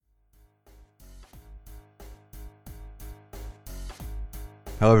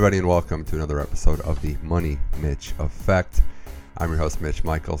Hello, everybody, and welcome to another episode of the Money Mitch Effect. I'm your host, Mitch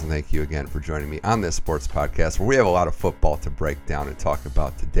Michaels, and thank you again for joining me on this sports podcast where we have a lot of football to break down and talk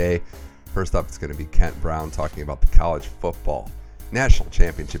about today. First up, it's going to be Kent Brown talking about the college football national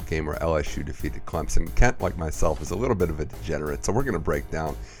championship game where LSU defeated Clemson. Kent, like myself, is a little bit of a degenerate, so we're going to break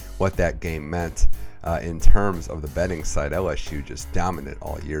down what that game meant in terms of the betting side. LSU just dominant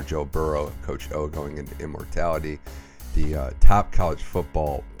all year. Joe Burrow, Coach O going into immortality. The top college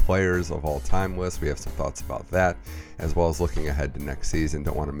football players of all time list. We have some thoughts about that, as well as looking ahead to next season.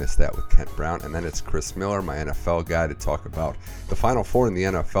 Don't want to miss that with Kent Brown. And then it's Chris Miller, my NFL guy, to talk about the Final Four in the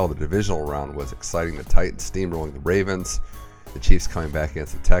NFL. The divisional round was exciting. The Titans steamrolling the Ravens, the Chiefs coming back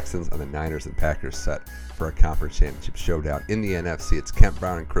against the Texans, and the Niners and Packers set for a conference championship showdown in the NFC. It's Kent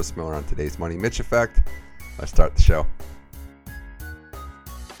Brown and Chris Miller on today's Money Mitch Effect. Let's start the show.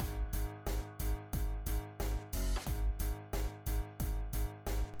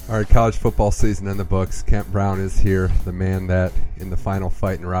 All right, college football season in the books. Kent Brown is here, the man that in the final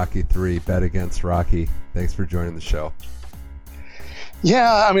fight in Rocky III bet against Rocky. Thanks for joining the show.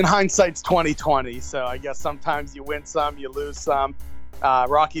 Yeah, I mean, hindsight's 20/20, so I guess sometimes you win some, you lose some.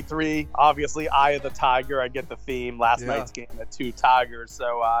 Rocky III, obviously, Eye of the Tiger. I get the theme. Last night's game had two Tigers.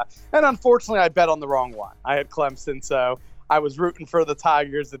 So, and unfortunately, I bet on the wrong one. I had Clemson, so I was rooting for the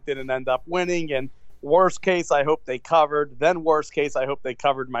Tigers that didn't end up winning. And worst case, I hope they covered. Then worst case, I hope they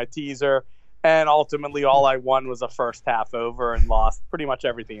covered my teaser. And ultimately, all I won was a first half over and lost pretty much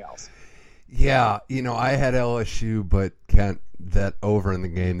everything else. Yeah, I had LSU, but Kent, that over in the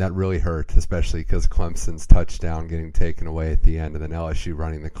game, that really hurt, especially because Clemson's touchdown getting taken away at the end and then LSU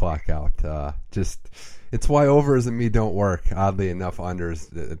running the clock out. It's why overs and me don't work. Oddly enough,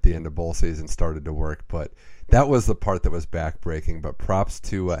 unders at the end of bowl season started to work, but that was the part that was backbreaking. But props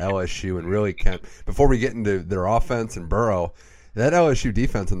to LSU and really, Kent, before we get into their offense and Burrow, that LSU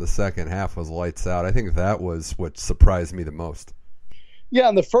defense in the second half was lights out. I think that was what surprised me the most. Yeah,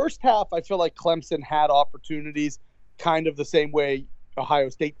 in the first half, I feel like Clemson had opportunities kind of the same way Ohio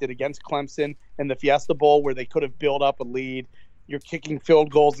State did against Clemson in the Fiesta Bowl, where they could have built up a lead. You're kicking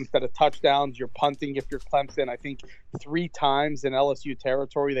field goals instead of touchdowns. You're punting if you're Clemson. I think 3 times in LSU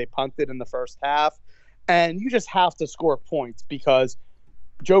territory they punted in the first half. And you just have to score points because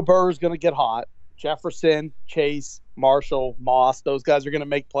Joe Burrow is going to get hot. Jefferson, Chase, Marshall, Moss, those guys are going to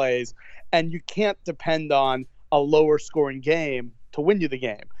make plays. And you can't depend on a lower scoring game to win you the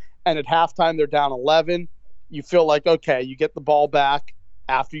game. And at halftime, they're down 11. You feel like, okay, you get the ball back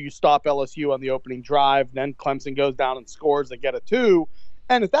after you stop LSU on the opening drive. Then Clemson goes down and scores. They get a 2.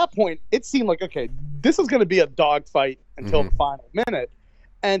 And at that point, it seemed like, okay, this is going to be a dogfight until the final minute.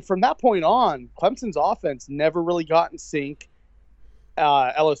 And from that point on, Clemson's offense never really got in sync.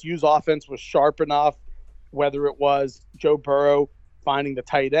 LSU's offense was sharp enough, whether it was Joe Burrow finding the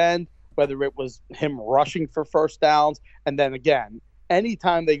tight end, whether it was him rushing for first downs. And then again,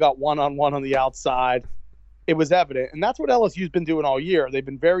 anytime they got one-on-one on the outside, it was evident. And that's what LSU's been doing all year. They've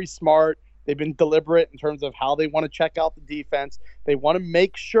been very smart. They've been deliberate in terms of how they want to check out the defense. They want to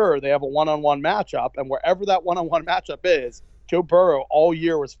make sure they have a one-on-one matchup. And wherever that one-on-one matchup is, Joe Burrow all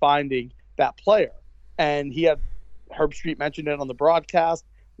year was finding that player. And he had, Herb Street mentioned it on the broadcast,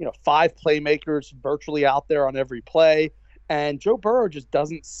 5 playmakers virtually out there on every play. And Joe Burrow just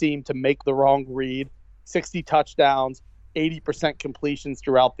doesn't seem to make the wrong read. 60 touchdowns, 80% completions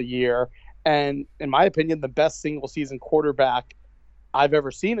throughout the year. And in my opinion, the best single-season quarterback I've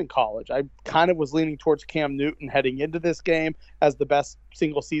ever seen in college. I kind of was leaning towards Cam Newton heading into this game as the best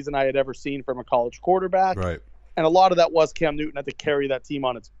single season I had ever seen from a college quarterback. Right. And a lot of that was Cam Newton had to carry that team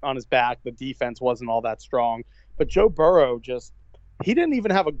on his back. The defense wasn't all that strong. But Joe Burrow he didn't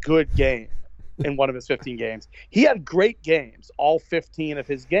even have a good game in one of his 15 games. He had great games, all 15 of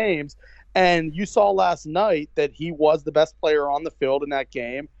his games. And you saw last night that he was the best player on the field in that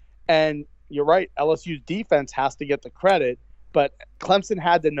game. And you're right, LSU's defense has to get the credit, but Clemson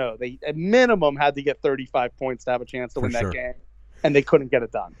had to know. They, at minimum, had to get 35 points to have a chance to win that game, and they couldn't get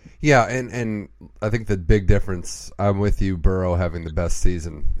it done. Yeah, and I think the big difference, I'm with you, Burrow having the best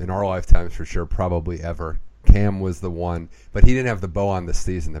season in our lifetimes for sure, probably ever. Cam was the one, but he didn't have the bow on the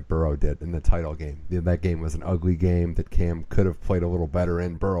season that Burrow did in the title game. That game was an ugly game that Cam could have played a little better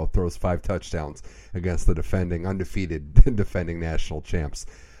in. Burrow throws 5 touchdowns against the undefeated defending national champs.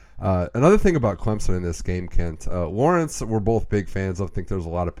 Another thing about Clemson in this game, Kent, Lawrence, we're both big fans. I think there's a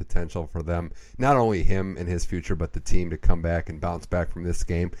lot of potential for them, not only him and his future, but the team to come back and bounce back from this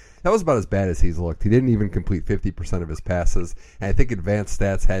game. That was about as bad as he's looked. He didn't even complete 50% of his passes, and I think advanced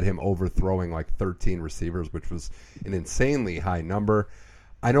stats had him overthrowing like 13 receivers, which was an insanely high number.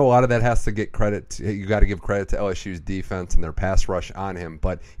 I know a lot of that has to get credit. You got to give credit to LSU's defense and their pass rush on him.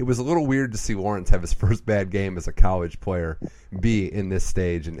 But it was a little weird to see Lawrence have his first bad game as a college player be in this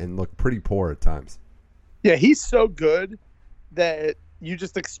stage and look pretty poor at times. Yeah, he's so good that you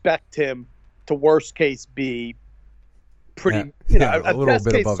just expect him to worst case be pretty, a little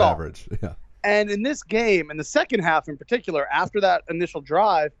bit above average. Yeah. And in this game, in the second half in particular, after that initial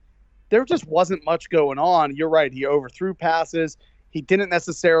drive, there just wasn't much going on. You're right. He overthrew passes. He didn't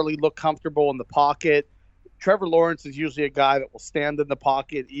necessarily look comfortable in the pocket. Trevor Lawrence is usually a guy that will stand in the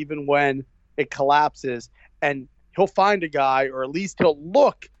pocket even when it collapses, and he'll find a guy, or at least he'll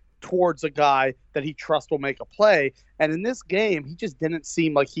look towards a guy that he trusts will make a play. And in this game, he just didn't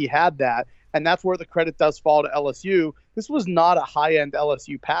seem like he had that. And that's where the credit does fall to LSU. This was not a high-end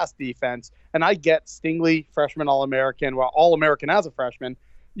LSU pass defense. And I get Stingley, freshman All-American, well, All-American as a freshman.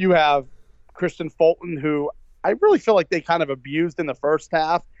 You have Christian Fulton, who I really feel like they kind of abused in the first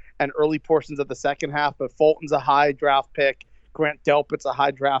half and early portions of the second half. But Fulton's a high draft pick. Grant Delpit's a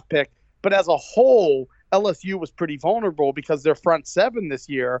high draft pick. But as a whole, LSU was pretty vulnerable because their front seven this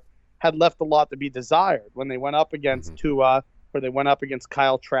year had left a lot to be desired when they went up against Tua, or they went up against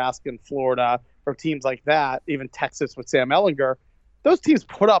Kyle Trask in Florida, or teams like that, even Texas with Sam Ehlinger. Those teams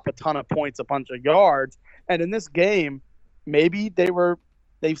put up a ton of points, a bunch of yards. And in this game, maybe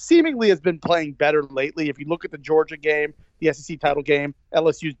they've seemingly has been playing better lately. If you look at the Georgia game, the SEC title game,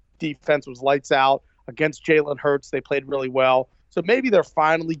 LSU's defense was lights out. Against Jalen Hurts, they played really well. So maybe they're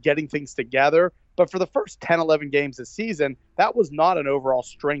finally getting things together. But for the first 10, 11 games this season, that was not an overall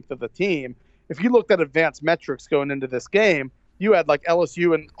strength of the team. If you looked at advanced metrics going into this game, you had like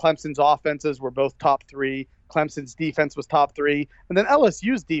LSU and Clemson's offenses were both top 3. Clemson's defense was top 3. And then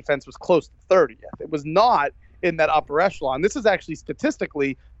LSU's defense was close to 30th. It was not in that upper echelon. This is actually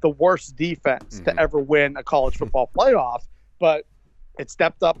statistically the worst defense to ever win a college football playoff, but it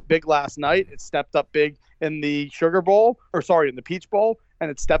stepped up big last night. It stepped up big in the in the Peach Bowl, and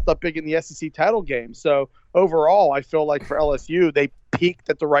it stepped up big in the SEC title game. So overall, I feel like for LSU, they peaked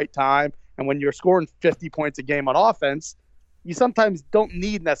at the right time. And when you're scoring 50 points a game on offense, you sometimes don't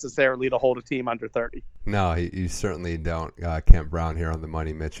need necessarily to hold a team under 30. No, you certainly don't. Kent Brown here on the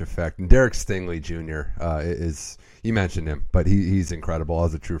Money Mitch Effect. And Derek Stingley Jr. Is, you mentioned him, but he's incredible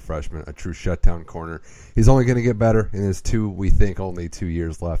as a true freshman, a true shutdown corner. He's only going to get better in his only 2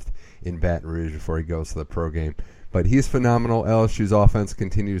 years left in Baton Rouge before he goes to the pro game. But he's phenomenal. LSU's offense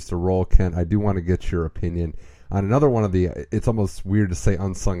continues to roll. Kent, I do want to get your opinion on another one of it's almost weird to say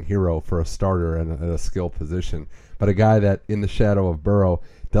unsung hero for a starter and a skill position, but a guy that in the shadow of Burrow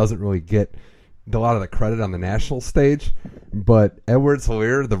doesn't really get a lot of the credit on the national stage. But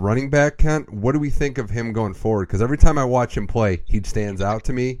Edwards-Helaire, the running back, Kent, what do we think of him going forward? Because every time I watch him play, he stands out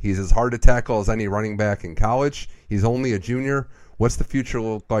to me. He's as hard to tackle as any running back in college. He's only a junior. What's the future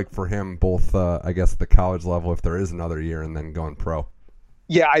look like for him, both, I guess, at the college level, if there is another year, and then going pro?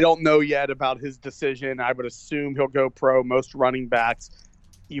 Yeah, I don't know yet about his decision. I would assume he'll go pro. Most running backs,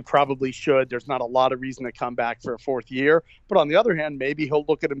 you probably should. There's not a lot of reason to come back for a fourth year. But on the other hand, maybe he'll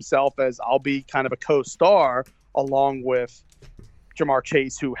look at himself as I'll be kind of a co-star along with Jamar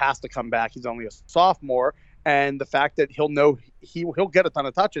Chase, who has to come back. He's only a sophomore. And the fact that he'll know he'll get a ton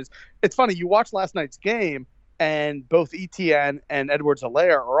of touches. It's funny, you watch last night's game, and both Etienne and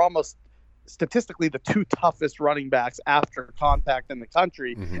Edwards-Helaire are almost statistically the two toughest running backs after contact in the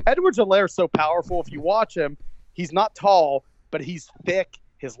country. Edwards-Helaire is so powerful. If you watch him, he's not tall, but he's thick.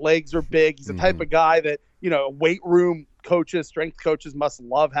 His legs are big. He's the type of guy that, weight room coaches, strength coaches must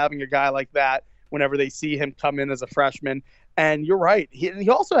love having a guy like that whenever they see him come in as a freshman. And you're right. He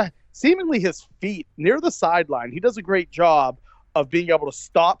also, seemingly his feet near the sideline, he does a great job of being able to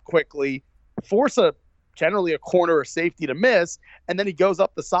stop quickly, force generally a corner or safety to miss, and then he goes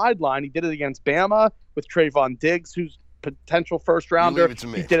up the sideline. He did it against Bama with Trayvon Diggs, who's potential first rounder.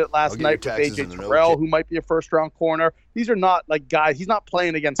 He did it last night with AJ Terrell, who might be a first round corner. These are not like guys. He's not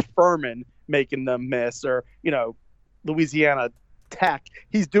playing against Furman making them miss, or Louisiana Tech.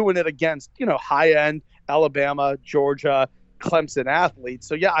 He's doing it against high end Alabama, Georgia, Clemson athletes.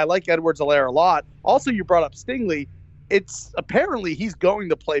 So yeah, I like Edwards-Helaire a lot. Also, you brought up Stingley. It's apparently he's going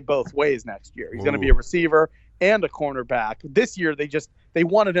to play both ways next year. He's going to be a receiver and a cornerback. This year, they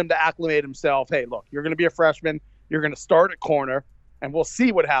wanted him to acclimate himself. Hey, look, you're going to be a freshman. You're going to start at corner, and we'll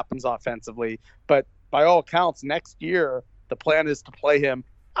see what happens offensively. But by all accounts, next year, the plan is to play him.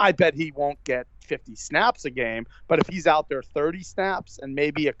 I bet he won't get 50 snaps a game, but if he's out there 30 snaps and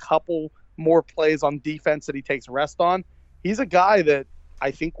maybe a couple more plays on defense that he takes rest on, he's a guy that I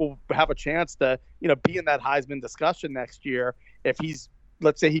think will have a chance to, be in that Heisman discussion next year. If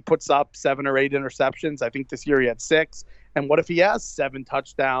let's say he puts up 7 or 8 interceptions. I think this year he had 6, And what if he has 7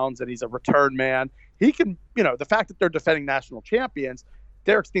 touchdowns and he's a return man? He can, the fact that they're defending national champions,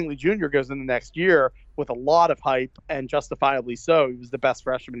 Derek Stingley Jr. goes in the next year with a lot of hype, and justifiably so. He was the best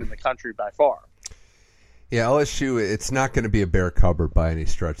freshman in the country by far. Yeah, LSU, it's not going to be a bare cupboard by any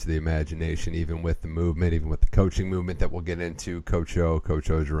stretch of the imagination, even with the movement, even with the coaching movement that we'll get into. Coach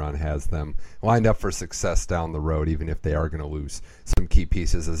Orgeron has them lined up for success down the road, even if they are going to lose some key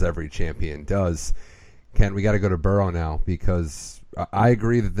pieces, as every champion does. Ken, we got to go to Burrow now, because I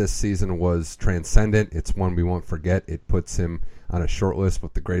agree that this season was transcendent. It's one we won't forget. It puts him on a short list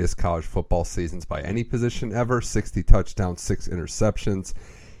with the greatest college football seasons by any position ever. 60 touchdowns, 6 interceptions.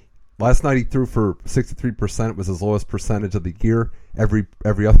 Last night he threw for 63%. It was his lowest percentage of the year. Every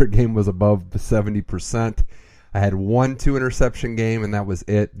other game was above 70%. I had 1 2-interception game, and that was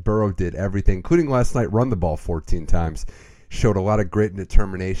it. Burrow did everything, including last night, run the ball 14 times. Showed a lot of grit and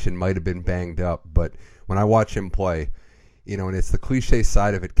determination, might have been banged up, but when I watch him play, and it's the cliche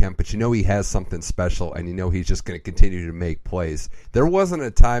side of it, Kemp, but he has something special, and he's just going to continue to make plays. There wasn't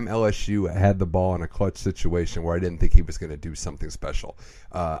a time LSU had the ball in a clutch situation where I didn't think he was going to do something special.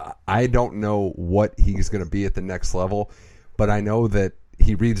 I don't know what he's going to be at the next level, but I know that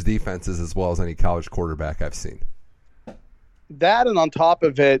he reads defenses as well as any college quarterback I've seen. That, and on top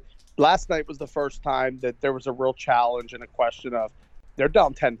of it, last night was the first time that there was a real challenge and a question of, they're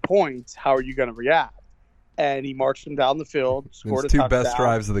down 10 points, how are you going to react? And he marched them down the field, scored it's a two touchdown. Best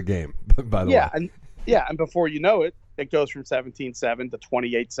drives of the game, by the way. And before you know it, it goes from 17-7 to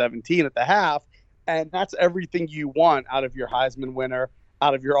 28-17 at the half, and that's everything you want out of your Heisman winner,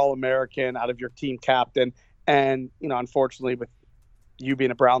 out of your All-American, out of your team captain. And, unfortunately, with you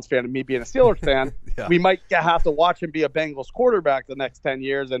being a Browns fan and me being a Steelers fan, we might have to watch him be a Bengals quarterback the next 10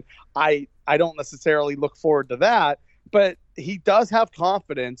 years, and I don't necessarily look forward to that, but he does have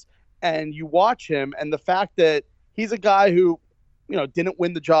confidence. And you watch him, and the fact that he's a guy who, didn't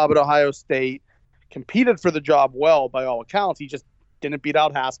win the job at Ohio State, competed for the job well by all accounts. He just didn't beat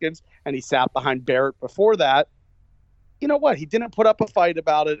out Haskins, and he sat behind Barrett before that. You know what? He didn't put up a fight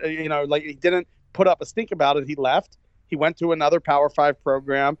about it. He didn't put up a stink about it. He left. He went to another Power 5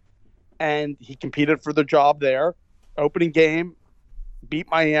 program, and he competed for the job there. Opening game, beat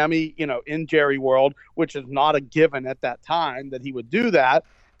Miami, in Jerry World, which is not a given at that time that he would do that.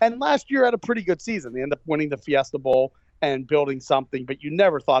 And last year had a pretty good season. They ended up winning the Fiesta Bowl and building something, but you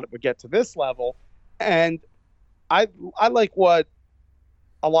never thought it would get to this level. And I like what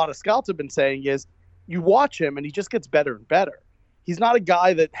a lot of scouts have been saying is, you watch him and he just gets better and better. He's not a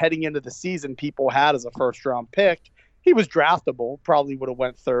guy that heading into the season people had as a first-round pick. He was draftable, probably would have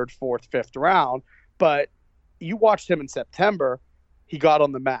went 3rd, 4th, 5th round. But you watched him in September, he got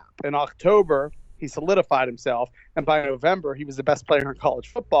on the map. In October, he solidified himself, and by November, he was the best player in college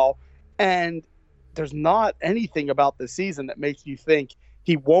football. And there's not anything about this season that makes you think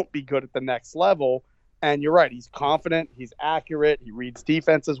he won't be good at the next level. And you're right, he's confident, he's accurate, he reads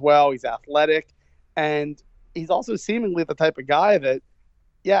defense as well, he's athletic, and he's also seemingly the type of guy that,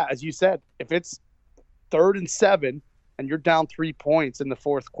 as you said, if it's 3rd and 7 and you're down 3 points in the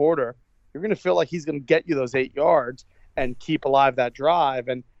 4th quarter, you're going to feel like he's going to get you those 8 yards and keep alive that drive.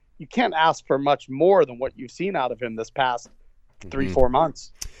 And you can't ask for much more than what you've seen out of him this past 3-4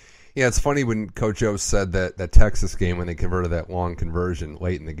 months. Yeah, it's funny when Coach O said that Texas game, when they converted that long conversion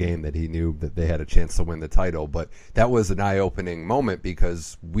late in the game, that he knew that they had a chance to win the title. But that was an eye-opening moment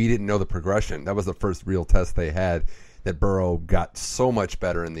because we didn't know the progression. That was the first real test they had, that Burrow got so much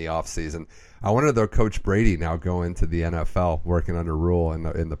better in the offseason. I wonder, though, Coach Brady now go into the NFL working under Rule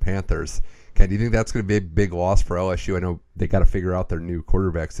in the Panthers. Ken, do you think that's going to be a big loss for LSU? I know they got to figure out their new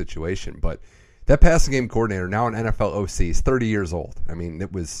quarterback situation, but that passing game coordinator, now an NFL OC, is 30 years old. I mean,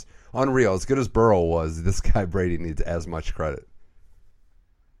 it was unreal. As good as Burrow was, this guy Brady needs as much credit.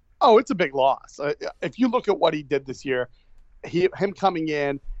 Oh, it's a big loss. If you look at what he did this year, him coming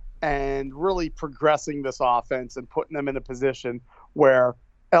in and really progressing this offense and putting them in a position where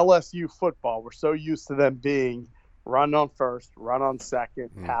LSU football, we're so used to them being run on first, run on second,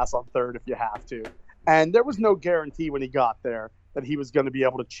 pass on third if you have to. And there was no guarantee when he got there that he was going to be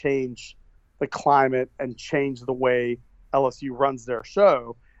able to change the climate and change the way LSU runs their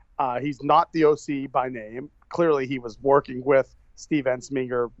show. He's not the OC by name. Clearly, he was working with Steve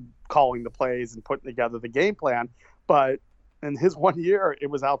Ensminger, calling the plays and putting together the game plan. But in his 1 year,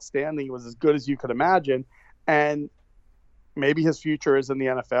 it was outstanding. It was as good as you could imagine. And maybe his future is in the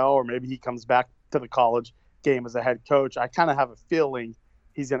NFL, or maybe he comes back to the college game as a head coach. I kind of have a feeling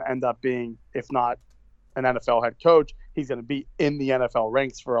he's going to end up being, if not an NFL head coach, he's going to be in the NFL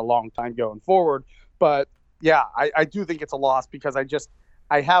ranks for a long time going forward. But yeah, I do think it's a loss because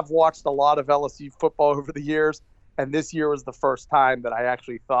I have watched a lot of LSU football over the years, And this year was the first time that I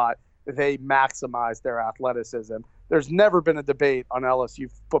actually thought they maximized their athleticism. There's never been a debate on LSU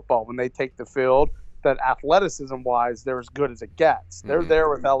football when they take the field that athleticism-wise, they're as good as it gets. They're there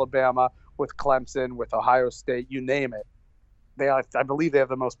with Alabama, with Clemson, with Ohio State, you name it. I believe they have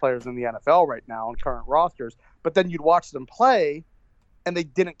the most players in the NFL right now on current rosters. But then you'd watch them play, and they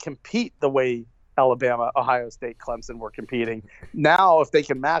didn't compete the way Alabama, Ohio State, Clemson were competing. Now, if they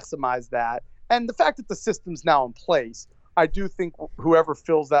can maximize that, and the fact that the system's now in place, I do think whoever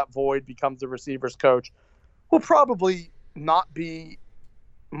fills that void becomes the receivers coach will probably not be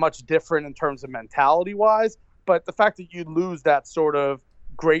much different in terms of mentality-wise. But the fact that you lose that sort of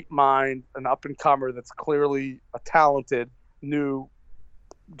great mind, an up-and-comer that's clearly a talented new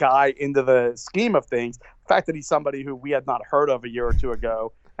guy into the scheme of things, the fact that he's somebody who we had not heard of a year or two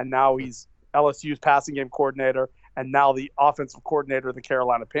ago, and now he's LSU's passing game coordinator, and now the offensive coordinator of the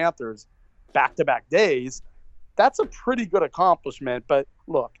Carolina Panthers, back-to-back days, that's a pretty good accomplishment. But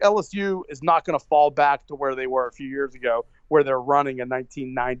look, LSU is not going to fall back to where they were a few years ago, where they're running a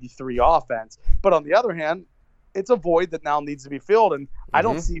 1993 offense. But on the other hand, it's a void that now needs to be filled, and I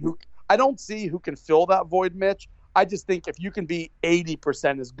don't see who can fill that void, Mitch. I just think if you can be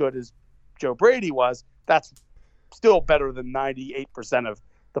 80% as good as Joe Brady was, that's still better than 98% of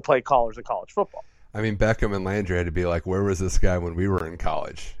the play callers in college football. I mean, Beckham and Landry had to be like, where was this guy when we were in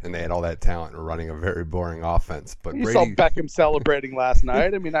college? And they had all that talent and were running a very boring offense. But you Brady, saw Beckham celebrating last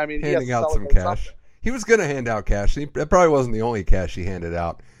night. I mean, handing out some cash. Something. He was going to hand out cash. That probably wasn't the only cash he handed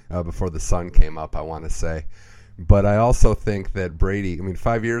out before the sun came up, I want to say. But I also think that Brady,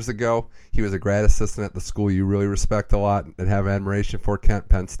 5 years ago, he was a grad assistant at the school you really respect a lot and have admiration for,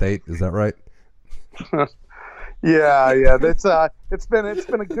 Penn State. Is that right? Yeah. It's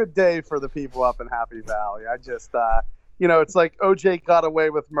been a good day for the people up in Happy Valley. I just, it's like OJ got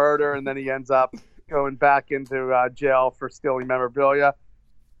away with murder and then he ends up going back into jail for stealing memorabilia.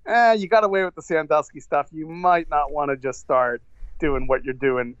 You got away with the Sandusky stuff. You might not want to just start doing what you're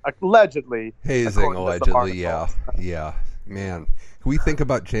doing, allegedly. Hazing, allegedly, yeah. Man, can we think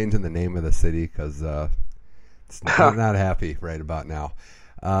about changing the name of the city? Because it's not happy right about now.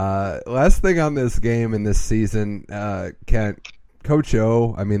 Last thing on this game in this season, Coach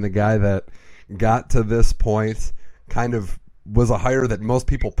O, the guy that got to this point kind of was a hire that most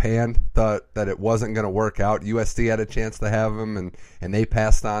people panned, thought that it wasn't going to work out. USC had a chance to have him, and they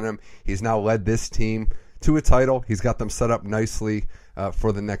passed on him. He's now led this team to a title. He's got them set up nicely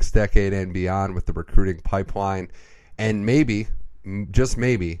for the next decade and beyond with the recruiting pipeline. And maybe, just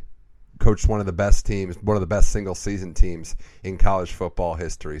maybe, coached one of the best teams, one of the best single-season teams in college football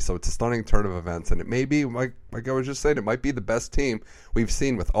history. So it's a stunning turn of events, and it may be, like I was just saying, it might be the best team we've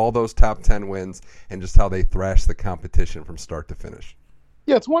seen with all those top 10 wins and just how they thrashed the competition from start to finish.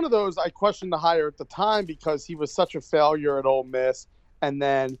 Yeah, it's one of those I questioned the hire at the time because he was such a failure at Ole Miss, and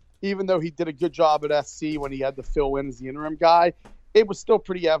then even though he did a good job at SC when he had to fill in as the interim guy, it was still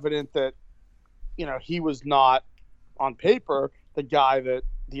pretty evident that, he was not, on paper, the guy that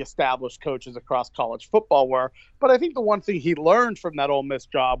the established coaches across college football were. But I think the one thing he learned from that Ole Miss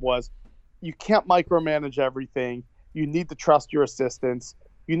job was you can't micromanage everything. You need to trust your assistants.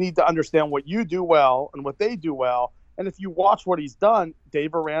 You need to understand what you do well and what they do well. And if you watch what he's done,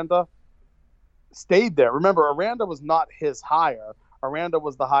 Dave Aranda stayed there. Remember, Aranda was not his hire. Aranda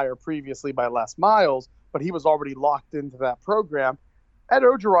was the hire previously by Les Miles, but he was already locked into that program. Ed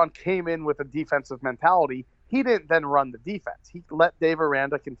Orgeron came in with a defensive mentality. He didn't then run the defense. He let Dave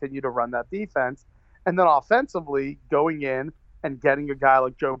Aranda continue to run that defense. And then offensively, going in and getting a guy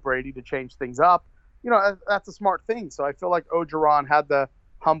like Joe Brady to change things up, that's a smart thing. So I feel like Orgeron had to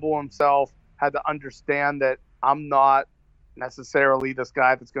humble himself, had to understand that I'm not necessarily this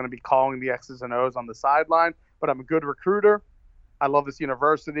guy that's going to be calling the X's and O's on the sideline, but I'm a good recruiter. I love this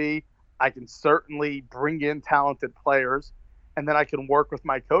university. I can certainly bring in talented players, and then I can work with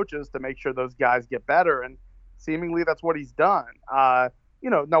my coaches to make sure those guys get better. And seemingly that's what he's done.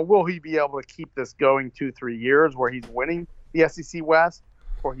 Now will he be able to keep this going 2-3 years where he's winning the SEC West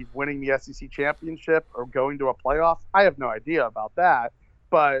or he's winning the SEC championship or going to a playoff? I have no idea about that,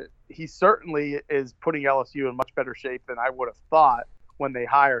 but he certainly is putting LSU in much better shape than I would have thought when they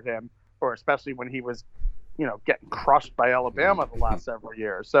hired him, or especially when he was getting crushed by Alabama the last several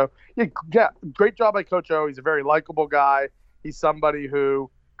years. So, yeah, great job by Coach O. He's a very likable guy. He's somebody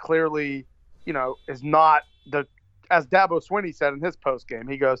who clearly, is not as Dabo Swinney said in his post game,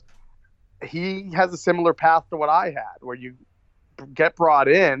 he goes, he has a similar path to what I had, where you get brought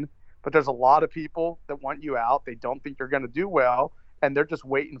in, but there's a lot of people that want you out. They don't think you're going to do well, and they're just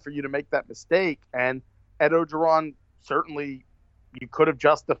waiting for you to make that mistake. And Ed Orgeron certainly, you could have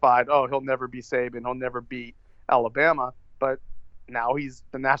justified, he'll never be Saban, he'll never beat Alabama, but now he's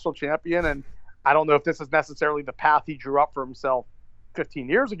the national champion. And I don't know if this is necessarily the path he drew up for himself 15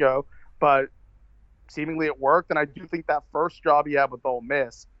 years ago, but seemingly it worked. And I do think that first job he had with Ole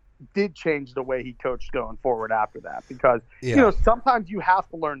Miss did change the way he coached going forward after that, because sometimes you have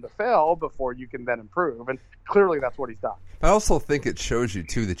to learn to fail before you can then improve, and clearly that's what he's done. I also think it shows you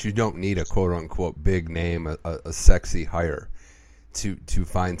too that you don't need a quote unquote big name, a sexy hire to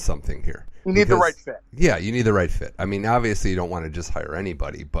find something here. You need the right fit. Yeah, you need the right fit. I mean, obviously you don't want to just hire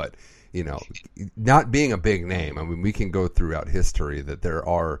anybody, but not being a big name. I mean, we can go throughout history that there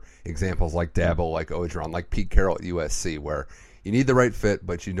are examples like Dabo, like Orgeron, like Pete Carroll at USC, where you need the right fit,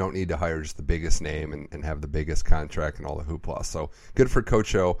 but you don't need to hire just the biggest name and have the biggest contract and all the hoopla. So good for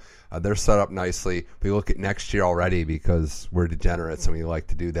Coach O. They're set up nicely. We look at next year already because we're degenerates and we like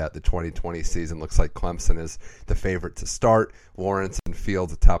to do that. The 2020 season looks like Clemson is the favorite to start. Lawrence and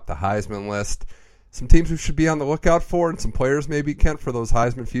Fields atop the Heisman list. Some teams we should be on the lookout for, and some players maybe, Kent, for those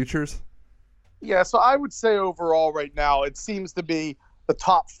Heisman futures? Yeah, so I would say overall right now it seems to be the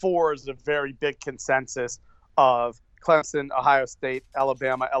top four is a very big consensus of Clemson, Ohio State,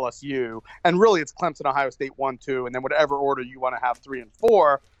 Alabama, LSU. And really it's Clemson, Ohio State 1, 2, and then whatever order you want to have 3 and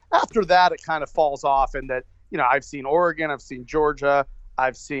 4. After that, it kind of falls off in that, I've seen Oregon, I've seen Georgia,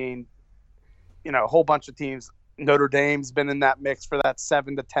 I've seen, a whole bunch of teams. Notre Dame's been in that mix for that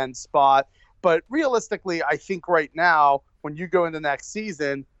 7 to 10 spot. But realistically, I think right now, when you go into next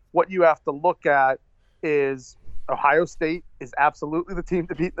season, what you have to look at is Ohio State is absolutely the team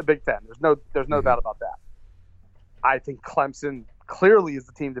to beat in the Big Ten. There's no doubt about that. I think Clemson clearly is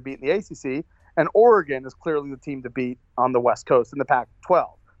the team to beat in the ACC, and Oregon is clearly the team to beat on the West Coast in the Pac-12.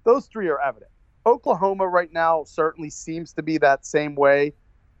 Those three are evident. Oklahoma right now certainly seems to be that same way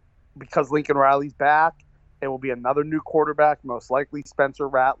because Lincoln Riley's back. It will be another new quarterback, most likely Spencer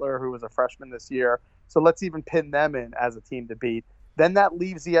Rattler, who was a freshman this year. So let's even pin them in as a team to beat. Then that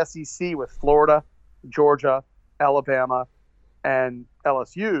leaves the SEC with Florida, Georgia, Alabama, and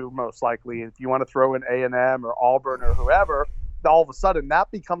LSU, most likely. If you want to throw in A&M or Auburn or whoever, all of a sudden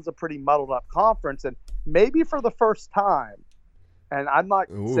that becomes a pretty muddled up conference. And maybe for the first time, and I'm not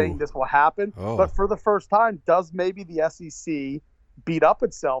saying this will happen, but for the first time, does maybe the SEC beat up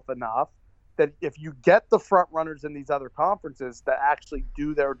itself enough that if you get the front runners in these other conferences that actually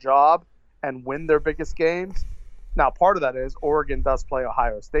do their job and win their biggest games. Now, part of that is Oregon does play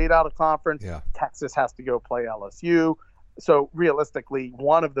Ohio State out of conference. Yeah. Texas has to go play LSU. So realistically,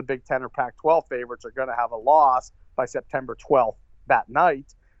 one of the Big Ten or Pac-12 favorites are going to have a loss by September 12th that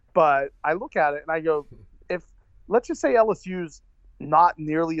night. But I look at it and I go, if let's just say LSU's not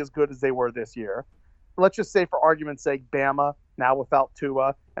nearly as good as they were this year. Let's just say, for argument's sake, Bama, now without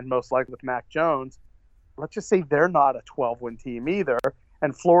Tua and most likely with Mac Jones, let's just say they're not a 12-win team either.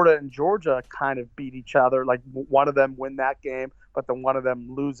 And Florida and Georgia kind of beat each other. Like one of them win that game, but then one of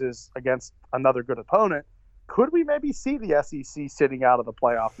them loses against another good opponent. Could we maybe see the SEC sitting out of the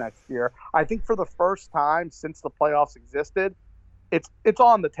playoff next year? I think for the first time since the playoffs existed, it's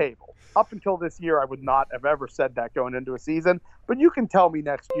on the table. Up until this year, I would not have ever said that going into a season. But you can tell me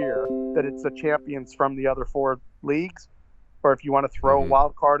next year that it's the champions from the other four leagues. Or if you want to throw a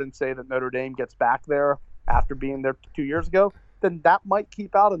wild card and say that Notre Dame gets back there after being there 2 years ago, then that might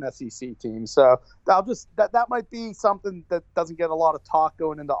keep out an SEC team. So that might be something that doesn't get a lot of talk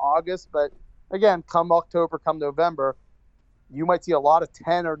going into August. But again, come October, come November, you might see a lot of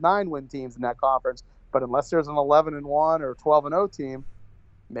 10 or 9-win teams in that conference. But unless there's an 11-1 or 12-0 team,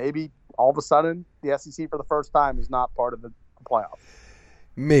 maybe all of a sudden the SEC for the first time is not part of the playoff.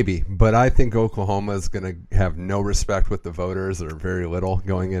 Maybe, but I think Oklahoma is going to have no respect with the voters, or very little,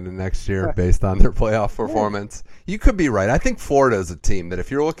 going into next year based on their playoff performance. You could be right. I think Florida is a team that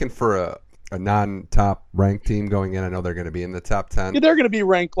if you're looking for a non-top ranked team going in, I know they're going to be in the top 10. Yeah, they're going to be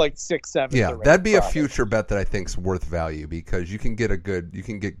ranked like 6, 7. Yeah, that'd be a future bet that I think is worth value because you can get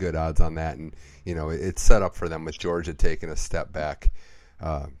good odds on that, and it's set up for them with Georgia taking a step back,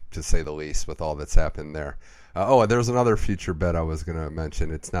 to say the least, with all that's happened there. There's another future bet I was going to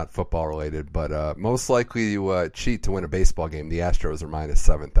mention. It's not football related, but most likely you cheat to win a baseball game. The Astros are minus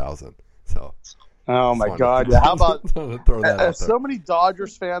 7,000. So. Oh my God! Yeah, how about throw that out so many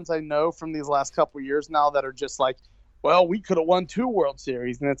Dodgers fans I know from these last couple of years now that are just like, well, we could have won 2 World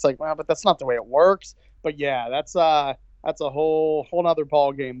Series, and it's like, well, but that's not the way it works. But yeah, that's a whole nother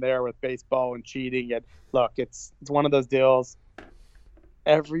ball game there with baseball and cheating. And look, it's one of those deals.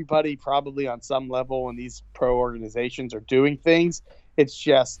 Everybody probably on some level in these pro organizations are doing things. It's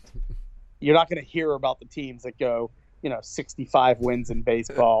just you're not going to hear about the teams that go 65 wins in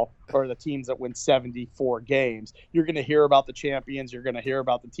baseball or the teams that win 74 games. You're going to hear about the champions. You're going to hear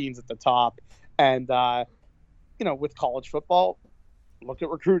about the teams at the top. And with college football, look at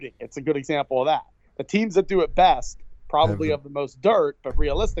recruiting. It's a good example of that. The teams that do it best probably have the most dirt, but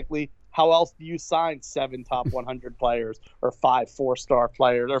realistically, how else do you sign 7 top 100 players or 5 4-star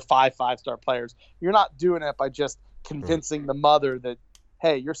players or 5 5-star players? You're not doing it by just convincing the mother that,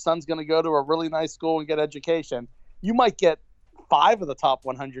 hey, your son's going to go to a really nice school and get education. You might get 5 of the top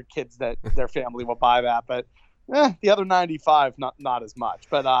 100 kids that their family will buy that, but the other 95, not as much.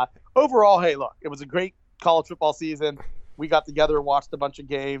 But overall, hey, look, it was a great college football season. We got together and watched a bunch of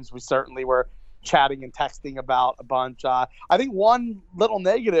games. We certainly were chatting and texting about a bunch. I think one little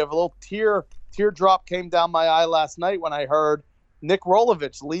negative, a little teardrop came down my eye last night when I heard Nick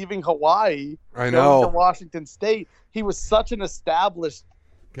Rolovich leaving Hawaii, going to Washington State. He was such an established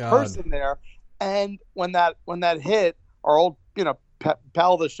person there, and when that hit, our old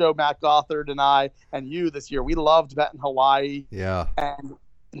pal of the show, Matt Gothard, and I and you this year, we loved betting Hawaii. Yeah, and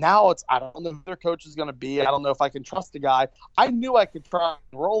now I don't know who their coach is going to be. I don't know if I can trust the guy. I knew I could trust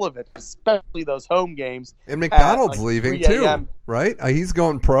Rolovich, especially those home games. And McDonald's leaving too, right? He's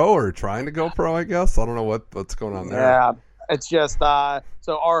going pro or trying to go pro, I guess. I don't know what's going on there. Yeah, it's just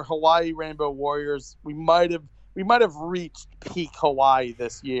so our Hawaii Rainbow Warriors, we might have reached peak Hawaii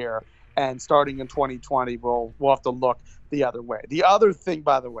this year, and starting in 2020, we'll have to look the other way. The other thing,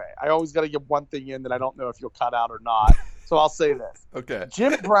 by the way, I always got to get one thing in that I don't know if you'll cut out or not. So I'll say this. Okay.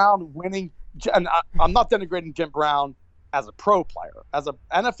 Jim Brown winning, and I'm not denigrating Jim Brown as a pro player. As an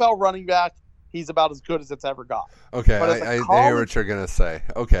NFL running back, he's about as good as it's ever got. Okay, I hear what you're going to say.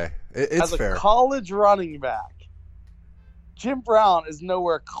 Okay, it's fair. As a college running back, Jim Brown is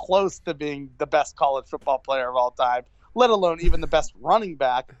nowhere close to being the best college football player of all time, let alone even the best running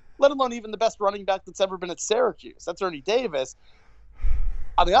back, that's ever been at Syracuse. That's Ernie Davis.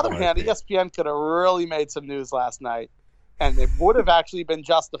 On the other hand, ESPN could have really made some news last night, and it would have actually been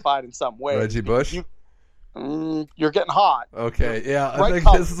justified in some way. Reggie Bush? You're getting hot. Okay, yeah. Right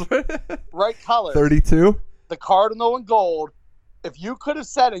color. Right color. 32? The cardinal and gold. If you could have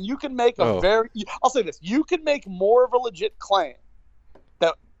said, and you can make I'll say this, you can make more of a legit claim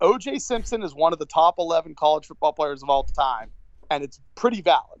that O.J. Simpson is one of the top 11 college football players of all time, and it's pretty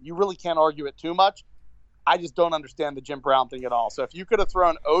valid. You really can't argue it too much. I just don't understand the Jim Brown thing at all. So if you could have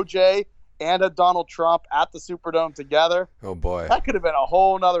thrown O.J. and a Donald Trump at the Superdome together, oh boy, that could have been a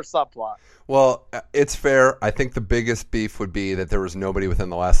whole nother subplot. Well, it's fair. I think the biggest beef would be that there was nobody within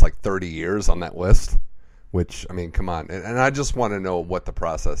the last 30 years on that list. Which, I mean, come on. And I just want to know what the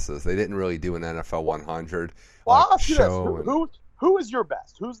process is. They didn't really do an NFL 100 I'll ask you this. Who is your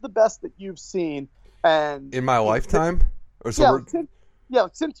best? Who's the best that you've seen? And in my lifetime? Since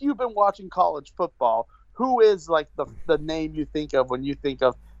you've been watching college football, who is the name you think of when you think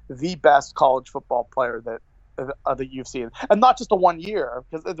of the best college football player that you've seen? And not just a 1 year,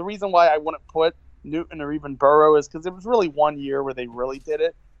 because the reason why I wouldn't put Newton or even Burrow is because it was really 1 year where they really did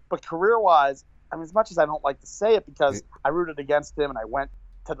it. But career-wise, I mean, as much as I don't like to say it because I rooted against him and I went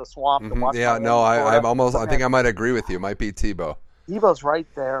to the swamp to watch. Yeah, no, I think I might agree with you. It might be Tebow. Tebow's right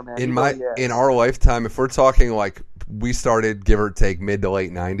there, man. In our lifetime, if we're talking we started give or take mid to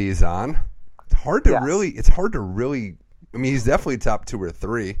late 90s on, it's hard to really. I mean, he's definitely top 2 or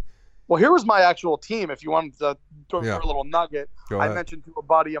 3. Well, here was my actual team. If you wanted to throw a little nugget, I mentioned to a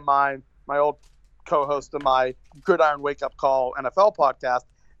buddy of mine, my old co-host of my Gridiron Wake Up Call NFL podcast.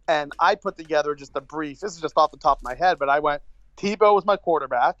 And I put together just a brief. This is just off the top of my head, but I went. Tebow was my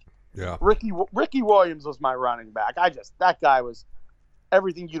quarterback. Yeah. Ricky Williams was my running back. That guy was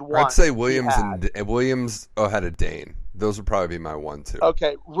everything you'd want. I'd say Williams had a Dane. Those would probably be my 1, 2.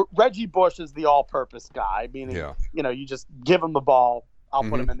 Okay, Reggie Bush is the all-purpose guy, meaning you just give him the ball. I'll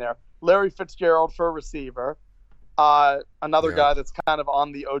put him in there. Larry Fitzgerald for a receiver. Another guy that's kind of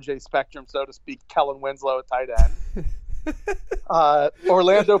on the OJ spectrum, so to speak. Kellen Winslow at tight end.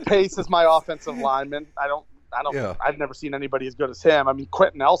 Orlando Pace is my offensive lineman. I've never seen anybody as good as him. I mean,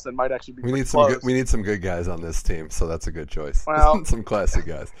 Quentin Nelson might actually be. We need some good guys on this team, so that's a good choice. Well, some classy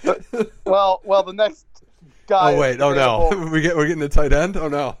guys. well, the next guy. Oh wait! Oh no! We're getting the tight end. Oh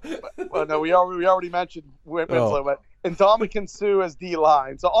no! Well, no, we already mentioned Winslow, but Ndamukong Suh as D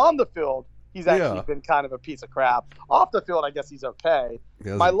line. So on the field, he's actually been kind of a piece of crap. Off the field, I guess he's okay.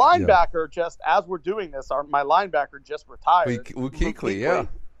 My linebacker, just as we're doing this, my linebacker just retired. Kuechly.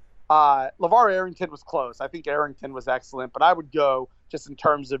 LeVar Arrington was close. I think Arrington was excellent, but I would go just in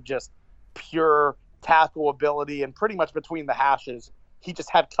terms of just pure tackle ability and pretty much between the hashes. He just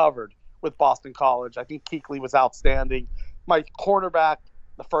had covered with Boston College. I think Kuechly was outstanding. My cornerback,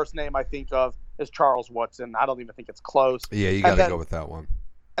 the first name I think of is Charles Woodson. I don't even think it's close. Yeah, you got to go with that one.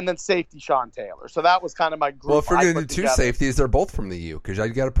 And then safety Sean Taylor. So that was kind of my group. Well, if we're going to do 2 safeties, they're both from the U because you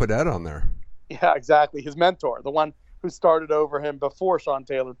got to put Ed on there. Yeah, exactly. His mentor, the one who started over him before Sean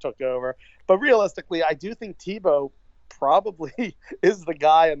Taylor took over. But realistically, I do think Tebow probably is the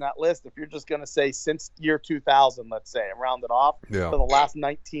guy on that list. If you're just going to say since year 2000, let's say, and round it off for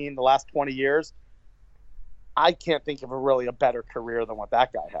the last 20 years, I can't think of a better career than what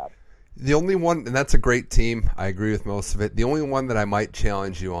that guy had. The only one, and that's a great team. I agree with most of it. The only one that I might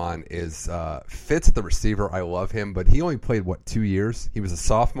challenge you on is Fitz, the receiver. I love him, but he only played, 2 years? He was a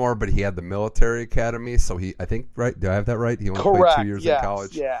sophomore, but he had the military academy. So I think, right? Do I have that right? He only played 2 years in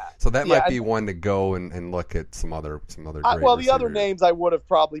college. Yeah. So that might be one to go and look at some other great the other names I would have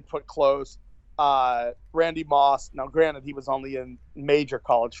probably put close. Randy Moss. Now, granted, he was only in major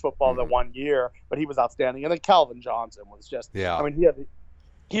college football that 1 year, but he was outstanding. And then Calvin Johnson was just, I mean,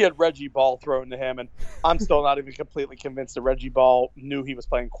 he had Reggie Ball thrown to him, and I'm still not even completely convinced that Reggie Ball knew he was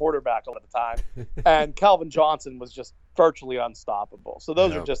playing quarterback all the time. And Calvin Johnson was just virtually unstoppable. So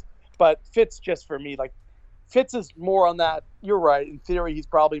those are just – but Fitz just for me, Fitz is more on that – you're right. In theory, he's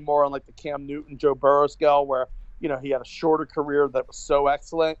probably more on the Cam Newton, Joe Burrow scale where, he had a shorter career that was so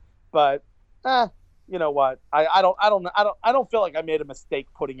excellent. But, you know what? I don't feel like I made a mistake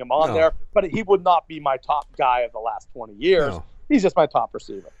putting him on there, but he would not be my top guy of the last 20 years. No. He's just my top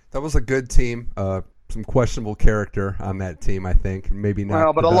receiver. That was a good team. Some questionable character on that team, I think. Maybe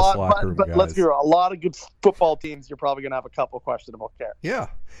not but the a best lot. locker room But guys. let's be real. A lot of good football teams, you're probably going to have a couple questionable characters. Yeah,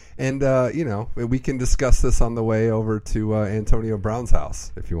 and we can discuss this on the way over to Antonio Brown's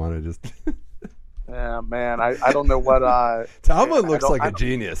house if you want to just. Yeah, man, I don't know what. Tomlin looks like a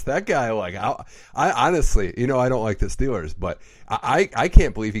genius. That guy, I honestly, I don't like the Steelers, but I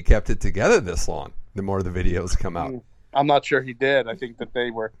can't believe he kept it together this long. The more the videos come out. I'm not sure he did. I think that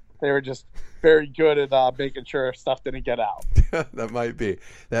they were just very good at making sure stuff didn't get out. That might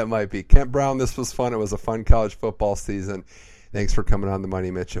be. Kent Brown, this was fun. It was a fun college football season. Thanks for coming on the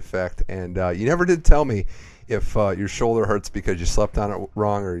Money Mitch Effect. And you never did tell me if your shoulder hurts because you slept on it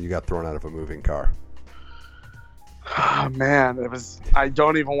wrong or you got thrown out of a moving car. Oh, man, it was. I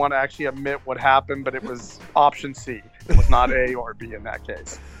don't even want to actually admit what happened, but it was option C. It was not A or B in that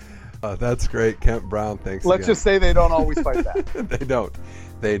case. That's great. Kent Brown, thanks Let's again. just say they don't always fight that.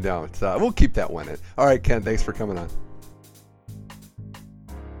 They don't. We'll keep that one in. All right, Kent, thanks for coming on.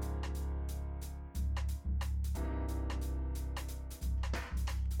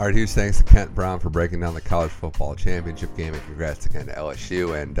 All right, huge thanks to Kent Brown for breaking down the college football championship game, and congrats again to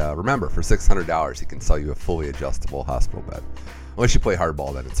LSU. And remember, for $600, he can sell you a fully adjustable hospital bed. Unless you play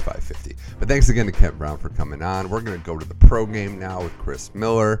hardball, then it's $550. But thanks again to Kent Brown for coming on. We're going to go to the pro game now with Chris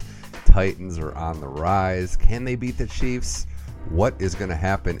Miller. Titans are on the rise. Can they beat the Chiefs? What is going to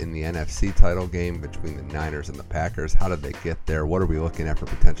happen in the NFC title game between the Niners and the Packers? How did they get there? What are we looking at for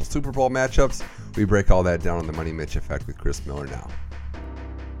potential Super Bowl matchups? We break all that down on the Money Mitch Effect with Chris Miller now.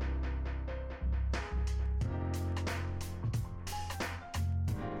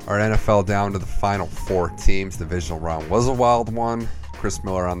 Our NFL down to the final four teams. Divisional round was a wild one. Chris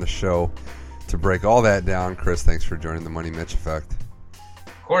Miller on the show to break all that down. Chris, thanks for joining the Money Mitch Effect.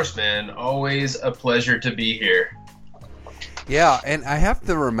 Of course, man. Always a pleasure to be here. Yeah, and I have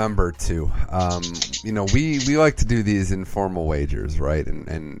to remember too. We like to do these informal wagers, right?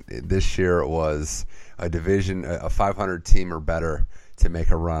 And this year it was a division, a 500 team or better to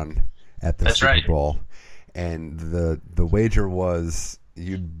make a run at the Super Bowl, and the wager was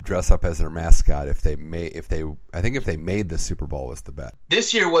you'd dress up as their mascot if they made the Super Bowl was the bet.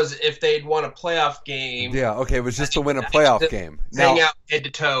 This year was if they'd won a playoff game. Yeah, okay, it was just to win a playoff game. Hang out head to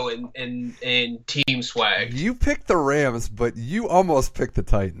toe in team swag. You picked the Rams, but you almost picked the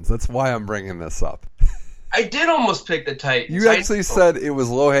Titans. That's why I'm bringing this up. I did almost pick the Titans. You actually said it was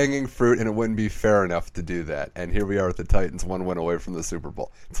low-hanging fruit and it wouldn't be fair enough to do that. And here we are with the Titans, one win away from the Super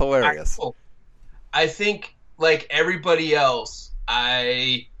Bowl. It's hilarious. I think, like everybody else,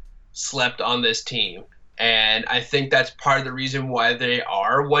 I slept on this team. And I think that's part of the reason why they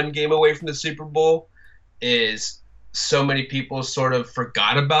are one game away from the Super Bowl is so many people sort of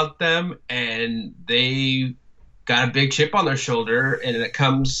forgot about them and they got a big chip on their shoulder. And it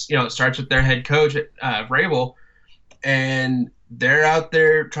comes, it starts with their head coach, Vrabel, and they're out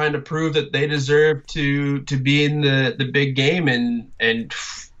there trying to prove that they deserve to be in the big game. And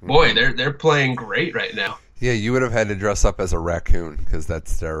boy, they're playing great right now. Yeah, you would have had to dress up as a raccoon because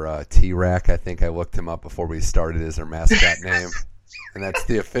that's their T-Rack. I think I looked him up before we started as their mascot name. And that's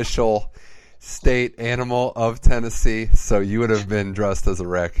the official state animal of Tennessee. So you would have been dressed as a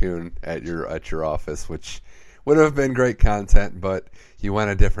raccoon at your office, which would have been great content, but you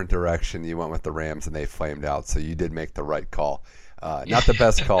went a different direction. You went with the Rams, and they flamed out. So you did make the right call. Not the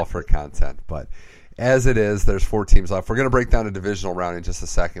best call for content, but as it is, there's 4 teams left. We're going to break down a divisional round in just a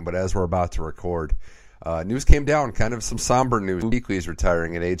second, but as we're about to record, news came down, kind of some somber news. Kuechly is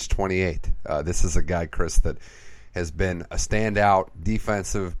retiring at age 28. This is a guy, Chris, that has been a standout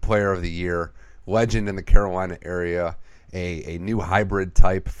defensive player of the year, legend in the Carolina area, a new hybrid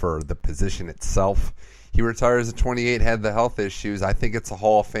type for the position itself. He retires at 28, had the health issues. I think it's a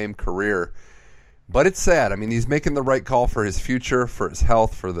Hall of Fame career. But it's sad. I mean, he's making the right call for his future, for his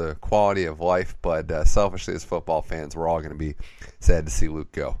health, for the quality of life. But selfishly, as football fans, we're all going to be sad to see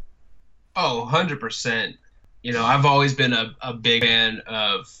Luke go. Oh, 100%. You know, I've always been a big fan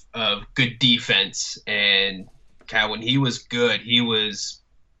of good defense. And, God, when he was good, he was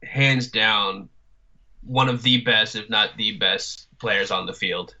hands down one of the best, if not the best, players on the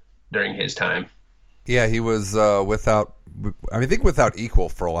field during his time. Yeah, he was without equal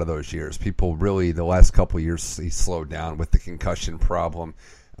for a lot of those years. People really, the last couple of years, he slowed down with the concussion problem.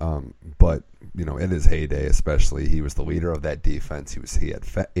 But, you know, in his heyday especially, he was the leader of that defense. He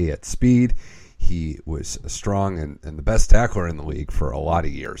had speed. He was strong and the best tackler in the league for a lot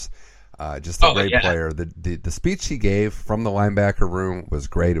of years. Just a great player. The speech he gave from the linebacker room was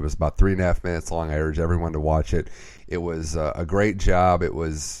great. It was about 3.5 minutes long. I urge everyone to watch it. It was a great job. It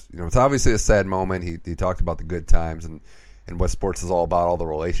was, you know, it's obviously a sad moment. He talked about the good times and what sports is all about, all the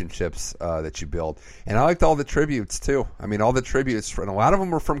relationships that you build. And I liked all the tributes too. I mean, all the tributes, and a lot of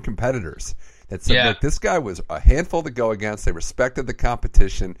them were from competitors that said, look, this guy was a handful to go against. They respected the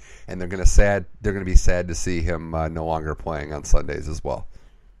competition, and they're going to be sad to see him no longer playing on Sundays as well.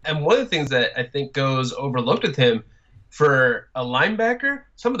 And one of the things that I think goes overlooked with him, for a linebacker,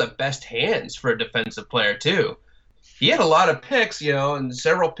 some of the best hands for a defensive player too. He had a lot of picks, you know, and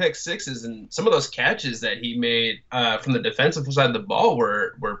several pick sixes, and some of those catches that he made from the defensive side of the ball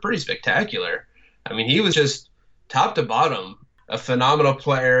were pretty spectacular. I mean, he was just top to bottom a phenomenal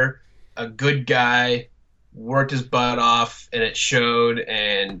player, a good guy, worked his butt off, and it showed.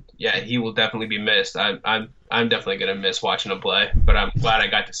 And yeah, he will definitely be missed. I'm definitely gonna miss watching him play, but I'm glad I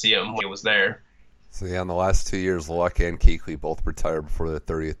got to see him when he was there. So yeah, in the last 2 years, Luck and Kuechly both retired before their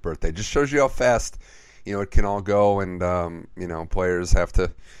 30th birthday. Just shows you how fast, you know, it can all go, and you know, players have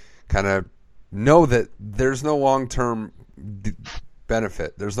to kind of know that there's no long-term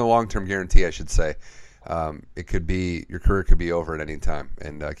benefit. There's no long-term guarantee, I should say. It could be, your career could be over at any time,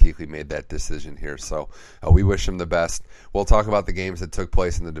 and Kuechly made that decision here. So we wish him the best. We'll talk about the games that took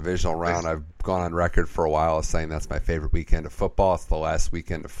place in the divisional round. I've gone on record for a while as saying that's my favorite weekend of football. It's the last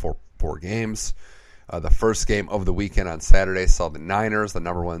weekend of four games. The first game of the weekend on Saturday saw the Niners, the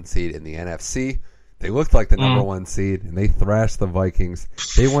number 1 seed in the NFC. They looked like the number 1 seed, and they thrashed the Vikings.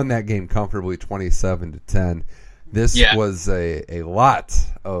 They won that game comfortably, 27-10. This was a lot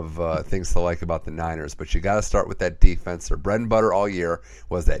of things to like about the Niners, but you got to start with that defense. Their bread and butter all year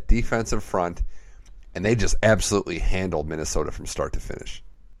was that defensive front, and they just absolutely handled Minnesota from start to finish.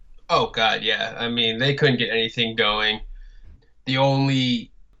 Oh, God, yeah. I mean, they couldn't get anything going. The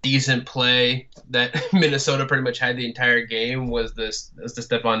only decent play that Minnesota pretty much had the entire game was the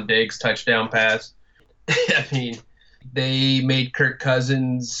Stephon Diggs touchdown pass. I mean, they made Kirk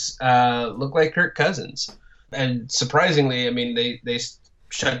Cousins look like Kirk Cousins. And surprisingly, I mean, they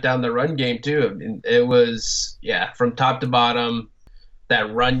shut down the run game too. I mean, it was, from top to bottom,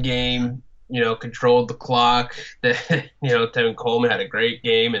 that run game, you know, controlled the clock. Tevin Coleman had a great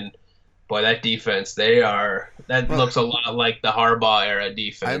game, and boy, that defense, looks a lot like the Harbaugh era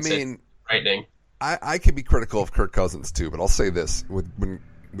defense. I mean, it's frightening. I can be critical of Kirk Cousins too, but I'll say this: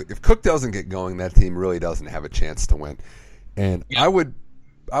 if Cook doesn't get going, that team really doesn't have a chance to win. And I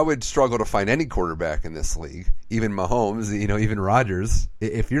would struggle to find any quarterback in this league, even Mahomes, even Rodgers.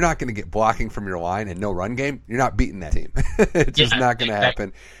 If you're not going to get blocking from your line and no run game, you're not beating that team. It's just not going to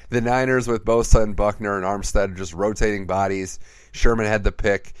happen. The Niners with Bosa and Buckner and Armstead just rotating bodies. Sherman had the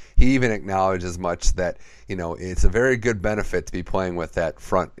pick. He even acknowledged as much that, it's a very good benefit to be playing with that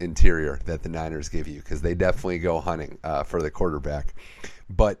front interior that the Niners give you, because they definitely go hunting for the quarterback.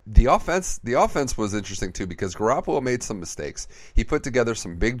 But the offense was interesting too, because Garoppolo made some mistakes. He put together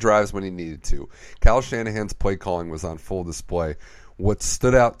some big drives when he needed to. Kyle Shanahan's play calling was on full display. What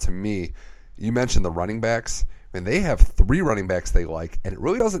stood out to me, you mentioned the running backs. And they have 3 running backs they like, and it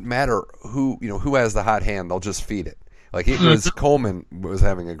really doesn't matter who has the hot hand. They'll just feed it. Like it was Coleman was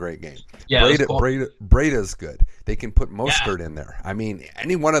having a great game. Yeah, Breda's good. They can put Mostert in there. I mean,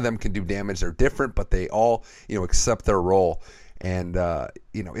 any one of them can do damage. They're different, but they all accept their role. And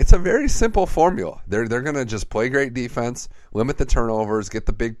it's a very simple formula. They're going to just play great defense, limit the turnovers, get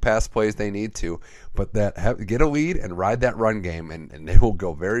the big pass plays they need to, but get a lead and ride that run game, and they will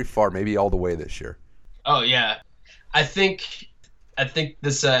go very far, maybe all the way this year. Oh yeah, I think I think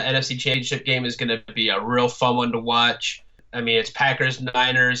this NFC Championship game is going to be a real fun one to watch. I mean, it's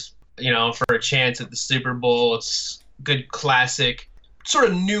Packers-Niners, for a chance at the Super Bowl. It's good classic, sort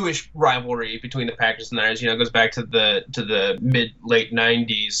of newish rivalry between the Packers and Niners. It goes back to the mid-late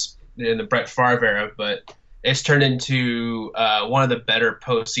 90s in the Brett Favre era, but it's turned into one of the better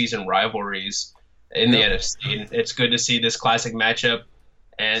postseason rivalries in the NFC. And it's good to see this classic matchup.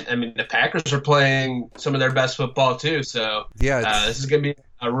 And, I mean, the Packers are playing some of their best football, too. So this is going to be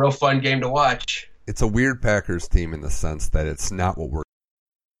a real fun game to watch. It's a weird Packers team in the sense that it's not what we're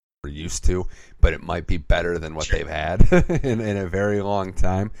used to, but it might be better than what they've had in a very long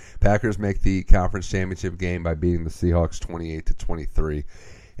time. Packers make the conference championship game by beating the Seahawks 28-23.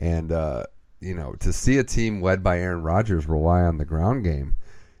 And, to see a team led by Aaron Rodgers rely on the ground game,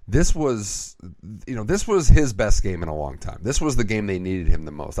 this was his best game in a long time. This was the game they needed him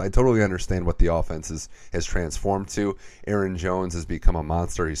the most. I totally understand what the offense has transformed to. Aaron Jones has become a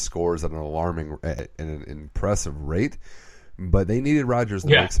monster. He scores at an impressive rate, but they needed Rodgers to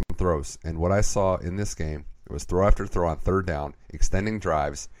make some throws. And what I saw in this game was throw after throw on third down, extending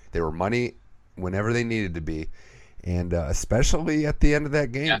drives. They were money whenever they needed to be. And especially at the end of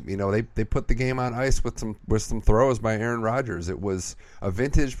that game, they put the game on ice with some throws by Aaron Rodgers. It was a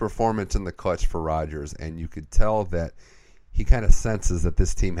vintage performance in the clutch for Rodgers, and you could tell that he kind of senses that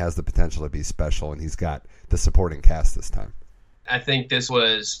this team has the potential to be special, and he's got the supporting cast this time. I think this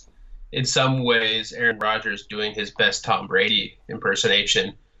was, in some ways, Aaron Rodgers doing his best Tom Brady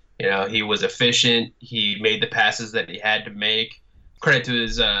impersonation. He was efficient. He made the passes that he had to make. Credit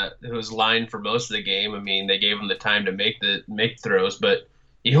to his line for most of the game. I mean, they gave him the time to make throws, but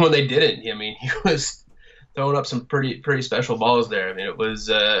even when they didn't, he was throwing up some pretty special balls there. I mean, it was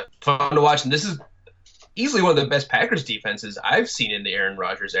fun to watch, and this is easily one of the best Packers defenses I've seen in the Aaron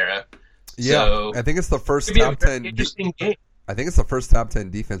Rodgers era. Yeah, so, I think it's the first top 10. Interesting game. I think it's the first top 10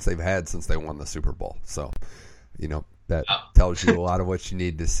 defense they've had since they won the Super Bowl. So, that tells you a lot of what you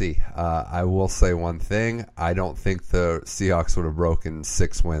need to see. I will say one thing. I don't think the Seahawks would have broken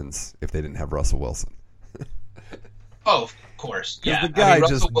 6 wins if they didn't have Russell Wilson. Oh, of course. Yeah. The guy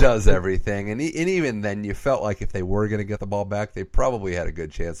does everything. And even then, you felt like if they were going to get the ball back, they probably had a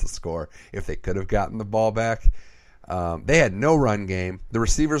good chance to score if they could have gotten the ball back. They had no run game. The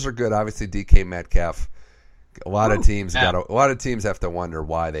receivers are good. Obviously, DK Metcalf. A lot of teams have to wonder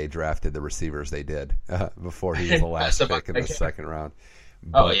why they drafted the receivers they did before he was the last pick in the second round.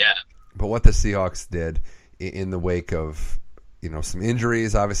 But what the Seahawks did in the wake of some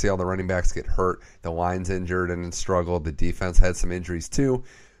injuries, obviously all the running backs get hurt, the line's injured and struggled. The defense had some injuries too.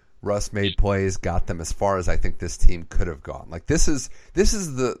 Russ made plays, got them as far as I think this team could have gone. Like this is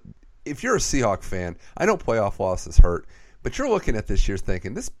if you're a Seahawk fan, I know playoff losses hurt. But you're looking at this year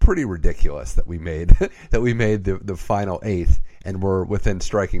thinking, this is pretty ridiculous that we made the final 8th and we're within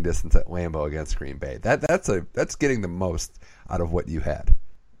striking distance at Lambeau against Green Bay. That's getting the most out of what you had.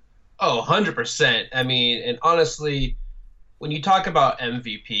 Oh, 100%. I mean, and honestly, when you talk about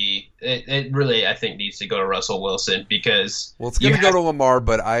MVP, it really, I think, needs to go to Russell Wilson because... Well, it's going to go to Lamar,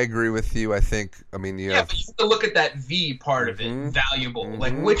 but I agree with you. But you have to look at that V part of it, valuable.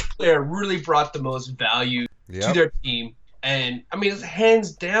 Like, which player really brought the most value to their team? And I mean, it's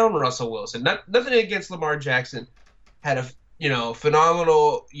hands down Russell Wilson. Nothing against Lamar Jackson. Had a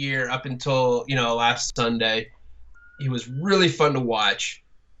phenomenal year up until last Sunday. He was really fun to watch,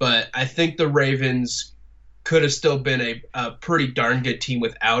 but I think the Ravens could have still been a pretty darn good team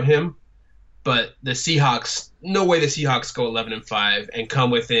without him. But the Seahawks, no way the Seahawks go 11-5 and come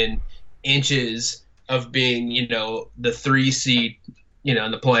within inches of being the 3 seed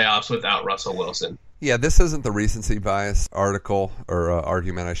in the playoffs without Russell Wilson. Yeah, this isn't the recency bias article or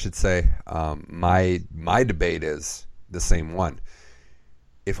argument, I should say. My debate is the same one.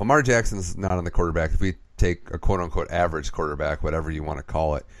 If Lamar Jackson's not on the quarterback, if we take a quote-unquote average quarterback, whatever you want to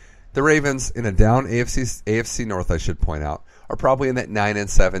call it, the Ravens, in a down AFC North, I should point out, are probably in that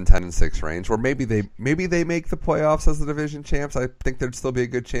 9-7, 10-6 range, where maybe they make the playoffs as the division champs. I think there'd still be a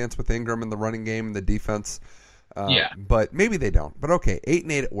good chance with Ingram in the running game and the defense. But maybe they don't. But okay,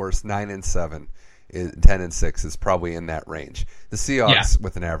 8-8 at worst, 9-7. 10-6 is probably in that range. The Seahawks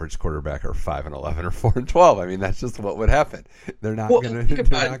with an average quarterback are 5-11 or 4-12. I mean, that's just what would happen. They're not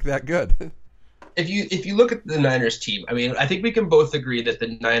that good. If you look at the Niners team, I mean, I think we can both agree that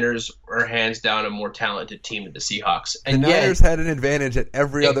the Niners are hands down a more talented team than the Seahawks. And the Niners had an advantage at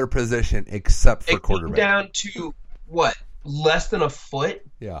every other position except for quarterback. Down to what? Less than a foot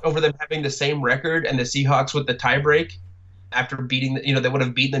over them having the same record, and the Seahawks with the tiebreak after beating they would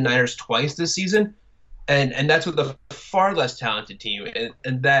have beaten the Niners twice this season. And that's with a far less talented team,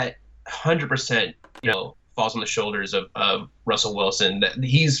 and that 100%, falls on the shoulders of Russell Wilson. That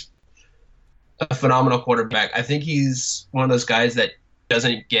he's a phenomenal quarterback. I think he's one of those guys that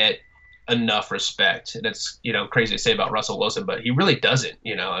doesn't get enough respect. And it's, crazy to say about Russell Wilson, but he really doesn't,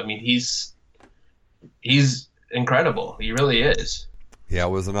 I mean, he's incredible. He really is. Yeah, it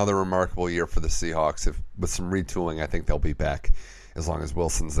was another remarkable year for the Seahawks. With some retooling, I think they'll be back. As long as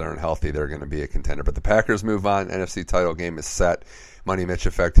Wilson's there and healthy, they're going to be a contender. But the Packers move on. NFC title game is set. Money Mitch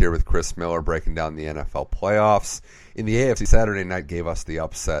Effect here with Chris Miller breaking down the NFL playoffs. In the AFC, Saturday night gave us the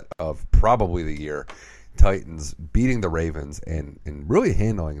upset of probably the year. Titans beating the Ravens and really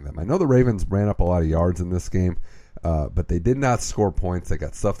handling them. I know the Ravens ran up a lot of yards in this game, but they did not score points. They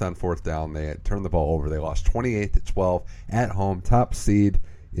got stuffed on fourth down. They had turned the ball over. They lost 28-12 at home. Top seed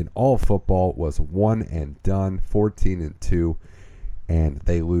in all of football was one and done, 14-2, and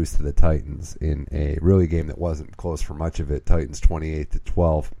they lose to the Titans in a really game that wasn't close for much of it. Titans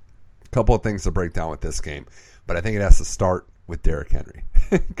 28-12. A couple of things to break down with this game, but I think it has to start with Derrick Henry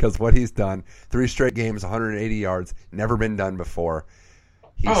because what he's done, 3 straight games, 180 yards, never been done before.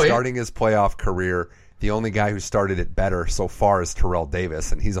 He's starting his playoff career. The only guy who started it better so far is Terrell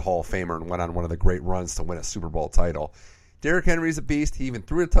Davis, and he's a Hall of Famer and went on one of the great runs to win a Super Bowl title. Derrick Henry's a beast. He even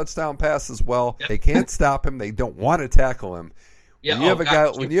threw a touchdown pass as well. Yep. They can't stop him. They don't want to tackle him. Yeah, when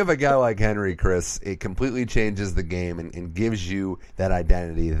you have a guy like Henry, Chris, it completely changes the game and gives you that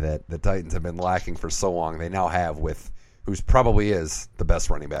identity that the Titans have been lacking for so long. They now have with who's probably is the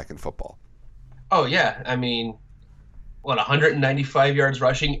best running back in football. Oh, yeah. I mean, 195 yards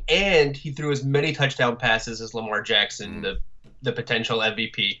rushing, and he threw as many touchdown passes as Lamar Jackson, the potential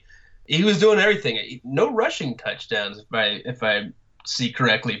MVP. He was doing everything. No rushing touchdowns, if I see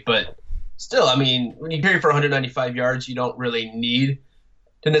correctly, but still, I mean, when you carry for 195 yards, you don't really need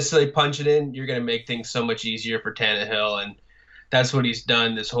to necessarily punch it in. You're going to make things so much easier for Tannehill, and that's what he's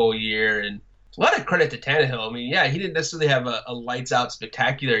done this whole year. And a lot of credit to Tannehill. I mean, yeah, he didn't necessarily have a lights-out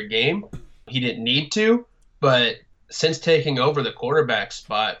spectacular game. He didn't need to, but since taking over the quarterback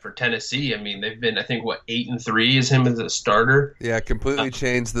spot for Tennessee, I mean, they've been, I think, 8-3 is him as a starter. Yeah, it completely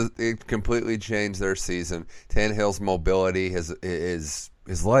changed their season. Tannehill's mobility, his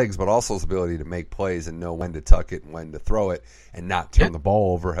legs, but also his ability to make plays and know when to tuck it and when to throw it and not turn the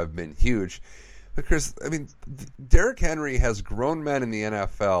ball over have been huge. Because, I mean, Derrick Henry has grown men in the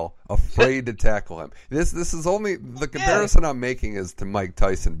NFL afraid to tackle him. This is only the comparison I'm making is to Mike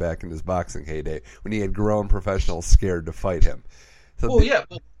Tyson back in his boxing heyday when he had grown professionals scared to fight him. So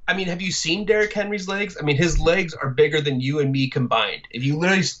I mean, have you seen Derrick Henry's legs? I mean, his legs are bigger than you and me combined. If you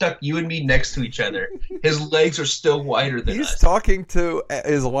literally stuck you and me next to each other, his legs are still wider than us. He's talking to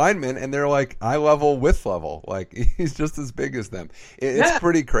his linemen, and they're like eye level, width level. Like, he's just as big as them. It's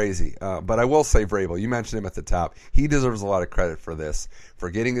pretty crazy. But I will say, Vrabel, you mentioned him at the top. He deserves a lot of credit for this, for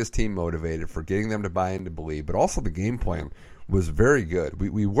getting his team motivated, for getting them to buy into believe, but also the game plan was very good.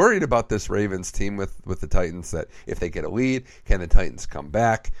 We worried about this Ravens team with the Titans that if they get a lead, can the Titans come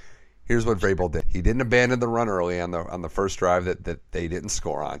back? Here's what Vrabel did. He didn't abandon the run early on the first drive that they didn't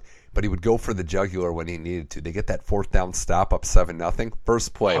score on, but he would go for the jugular when he needed to. They get that fourth down stop up 7-0.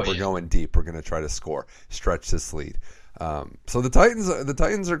 First play, we're going deep. We're going to try to score, stretch this lead. So the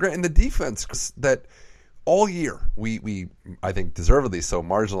Titans are great, and the defense that all year we I think deservedly so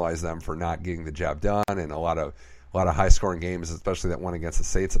marginalized them for not getting the job done, and a lot of high-scoring games, especially that one against the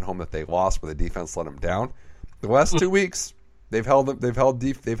Saints at home that they lost where the defense let them down. The last 2 weeks, they've held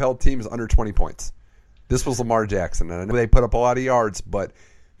teams under 20 points. This was Lamar Jackson, and I know they put up a lot of yards, but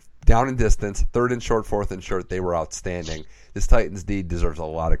down in distance, third and short, fourth and short, they were outstanding. This Titans D deserves a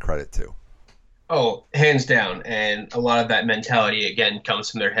lot of credit too. Oh, hands down, and a lot of that mentality again comes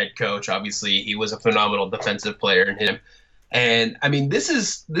from their head coach. Obviously, he was a phenomenal defensive player in him, and I mean, this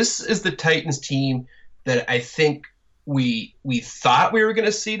is the Titans team that I think we thought we were going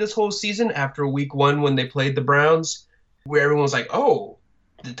to see this whole season after week 1 when they played the Browns, where everyone was like, oh,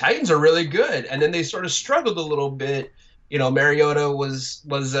 the Titans are really good. And then they sort of struggled a little bit. You know, Mariota was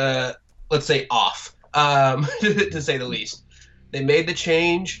let's say, off, to say the least. They made the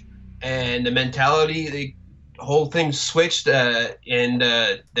change, and the mentality, the whole thing switched, and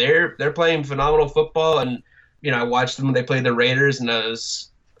they're playing phenomenal football. And, you know, I watched them when they played the Raiders, and I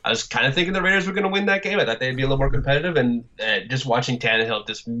was kind of thinking the Raiders were going to win that game. I thought they'd be a little more competitive, and just watching Tannehill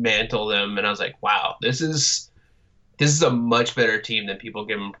dismantle them, and I was like, wow, this is a much better team than people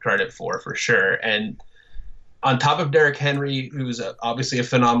give him credit for sure. And on top of Derrick Henry, who's obviously a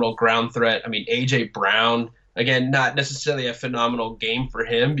phenomenal ground threat, I mean, A.J. Brown, again, not necessarily a phenomenal game for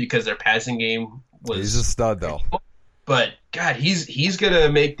him because their passing game was... He's a stud, though. But, God, he's going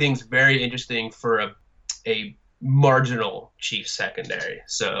to make things very interesting for a marginal Chiefs secondary.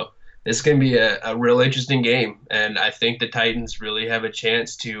 So It's going to be a real interesting game, and I think the Titans really have a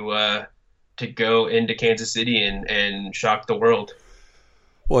chance to go into Kansas City and shock the world.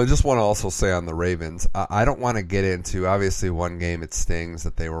 Well, I just want to also say on the Ravens, I don't want to get into, obviously, one game it stings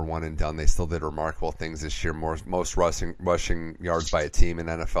that they were one and done. They still did remarkable things this year, most rushing yards by a team in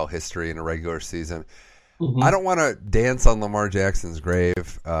NFL history in a regular season. Mm-hmm. I don't want to dance on Lamar Jackson's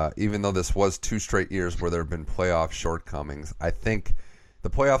grave, even though this was 2 straight years where there have been playoff shortcomings. I think the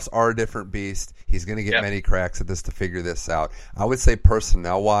playoffs are a different beast. He's going to get many cracks at this to figure this out. I would say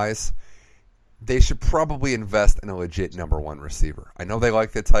personnel-wise, they should probably invest in a legit number 1 receiver. I know they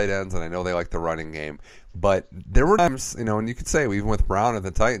like the tight ends, and I know they like the running game, but there were times, and you could say, even with Brown and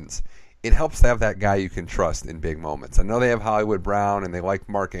the Titans, it helps to have that guy you can trust in big moments. I know they have Hollywood Brown, and they like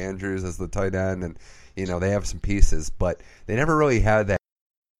Mark Andrews as the tight end, and they have some pieces, but they never really had that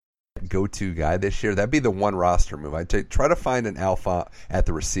go-to guy this year. That'd be the one roster move. I'd try to find an alpha at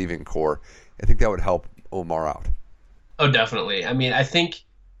the receiving core. I think that would help Lamar out. Oh, definitely. I mean, I think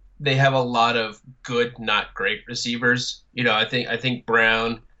they have a lot of good, not great receivers. I think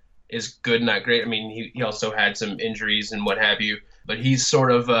Brown is good, not great. I mean, he also had some injuries and what have you, but he's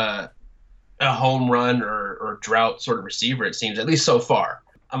sort of a home run or drought sort of receiver, it seems, at least so far.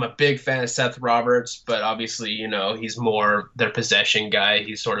 I'm a big fan of Seth Roberts, but obviously, he's more their possession guy.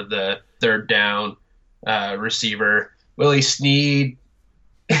 He's sort of the third down receiver. Willie Snead,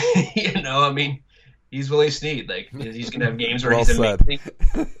 he's Willie Snead. Like, he's going to have games where he's amazing.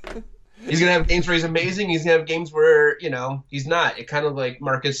 He's going to have games where he's amazing. He's going to have games where, he's not. It's kind of like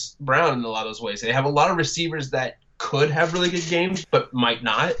Marcus Brown in a lot of those ways. They have a lot of receivers that could have really good games, but might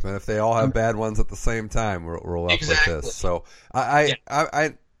not. And if they all have bad ones at the same time, we're left with this. So I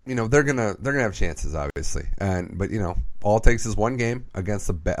they're gonna have chances, obviously, but all it takes is one game against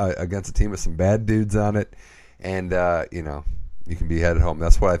a team with some bad dudes on it, and you can be headed home.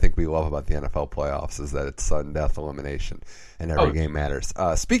 That's what I think we love about the NFL playoffs, is that it's sudden death elimination, and every game matters.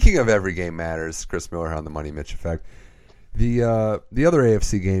 Speaking of every game matters, Chris Miller on the Money Mitch Effect. The other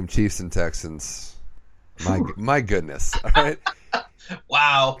AFC game, Chiefs and Texans. My goodness! All right.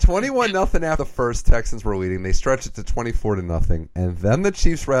 Wow. 21-0 after the first. Texans were leading. They stretched it to 24-0, and then the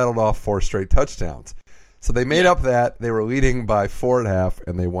Chiefs rattled off 4 straight touchdowns. So they made up that. They were leading by 4 1/2,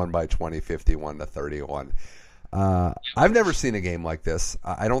 and they won by 20, 51-31. I've never seen a game like this.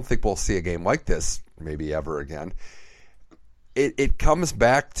 I don't think we'll see a game like this maybe ever again. It comes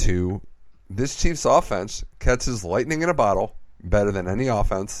back to this Chiefs offense catches lightning in a bottle better than any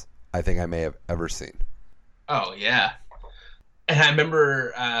offense I think I may have ever seen. Oh, yeah. And I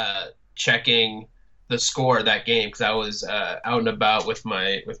remember checking the score of that game because I was out and about with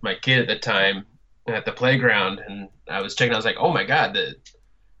my kid at the time at the playground, and I was checking. I was like, "Oh my God, the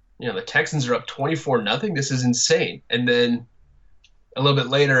Texans are up 24-0. This is insane." And then a little bit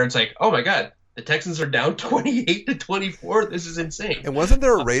later, it's like, "Oh my God, the Texans are down 28-24. This is insane." And wasn't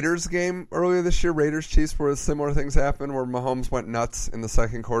there a Raiders game earlier this year, Raiders Chiefs, where similar things happened, where Mahomes went nuts in the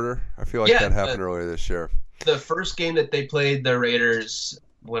second quarter? I feel like that happened earlier this year. The first game that they played, the Raiders,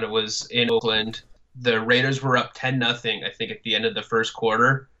 when it was in Oakland, the Raiders were up 10-0, I think, at the end of the first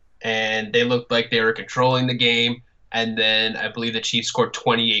quarter, and they looked like they were controlling the game. And then I believe the Chiefs scored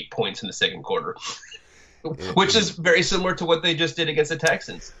 28 points in the second quarter, which is very similar to what they just did against the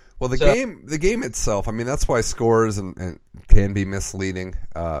Texans. Well, the game itself, I mean, that's why scores and can be misleading.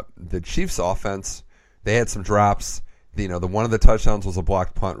 The Chiefs' offense, they had some drops. The one of the touchdowns was a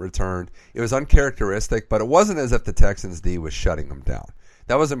blocked punt return. It was uncharacteristic, but it wasn't as if the Texans' D was shutting them down.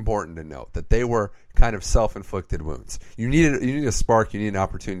 That was important to note, that they were kind of self-inflicted wounds. You need a spark. You need an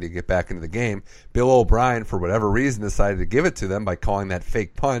opportunity to get back into the game. Bill O'Brien, for whatever reason, decided to give it to them by calling that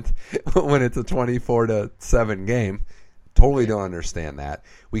fake punt when it's a 24-7 game. Totally don't understand that.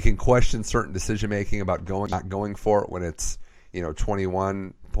 We can question certain decision-making about not going for it when it's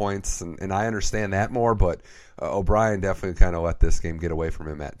 21 points, and I understand that more, but O'Brien definitely kind of let this game get away from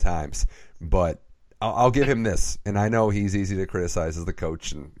him at times. But I'll give him this, and I know he's easy to criticize as the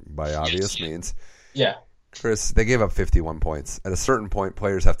coach, and by obvious means. Yeah. Chris, they gave up 51 points. At a certain point,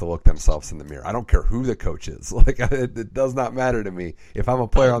 players have to look themselves in the mirror. I don't care who the coach is. It does not matter to me. If I'm a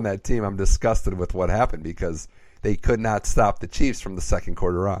player on that team, I'm disgusted with what happened because they could not stop the Chiefs from the second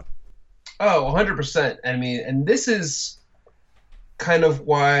quarter on. Oh, 100%. I mean, and this is kind of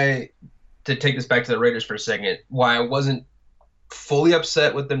why, to take this back to the Raiders for a second, why I wasn't fully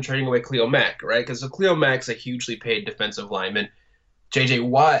upset with them trading away Khalil Mack, right? Because Khalil Mack's a hugely paid defensive lineman. J.J.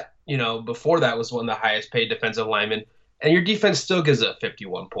 Watt, before that was one of the highest paid defensive linemen, and your defense still gives up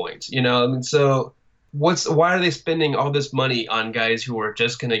 51 points. So why are they spending all this money on guys who are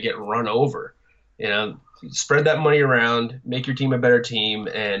just going to get run over? Spread that money around, make your team a better team,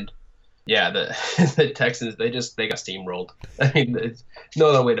 and Yeah, the the Texans, they got steamrolled. I mean, there's no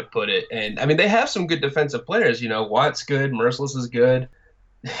other way to put it. And I mean, they have some good defensive players. Watt's good, Merciless is good,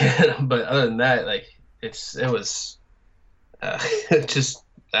 but other than that, like it was just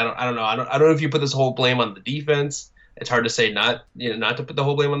I don't know. I don't know if you put this whole blame on the defense. It's hard to say not to put the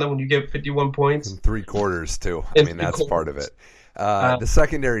whole blame on them when you get 51 points in 3 quarters too. I mean, that's part of it. The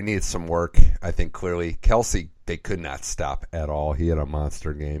secondary needs some work, I think, clearly. Kelce, they could not stop at all. He had a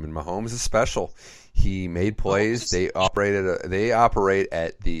monster game, and Mahomes is special. He made plays. They operate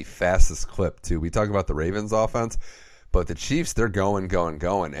at the fastest clip too. We talk about the Ravens offense, but the Chiefs, they're going,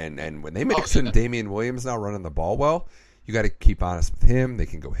 and when they mix in Damian Williams now running the ball well, you got to keep honest with him. They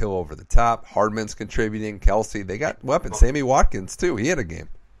can go Hill over the top. Hardman's contributing. Kelce, they got weapons. Sammy Watkins too. He had a game.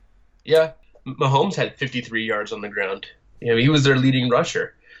 Yeah, Mahomes had 53 yards on the ground. He was their leading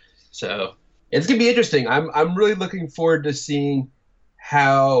rusher. So it's gonna be interesting. I'm really looking forward to seeing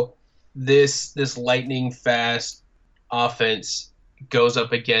how this lightning fast offense goes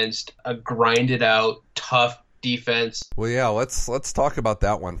up against a grinded out tough defense. Well, yeah, let's talk about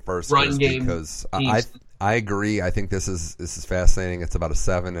that one first. Run game, because I agree. I think this is fascinating. It's about a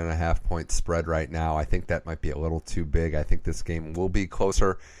 7.5 point spread right now. I think that might be a little too big. I think this game will be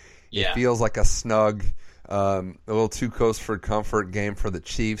closer. Yeah. It feels like a snug, a little too close for comfort game for the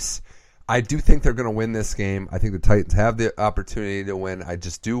Chiefs. I do think they're going to win this game. I think the Titans have the opportunity to win. I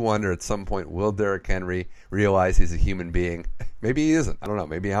just do wonder at some point, will Derrick Henry realize he's a human being? Maybe he isn't. I don't know.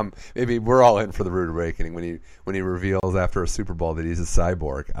 Maybe we're all in for the rude awakening when he reveals after a Super Bowl that he's a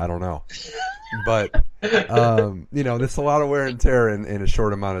cyborg. I don't know. But that's a lot of wear and tear in a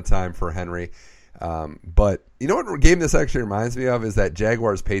short amount of time for Henry. But you know what game this actually reminds me of is that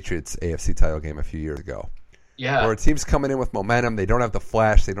Jaguars-Patriots AFC title game a few years ago. Yeah. Where a team's coming in with momentum. They don't have the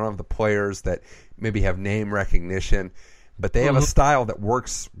flash. They don't have the players that maybe have name recognition. But they have a style that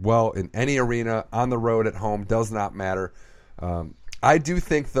works well in any arena, on the road, at home, does not matter. I do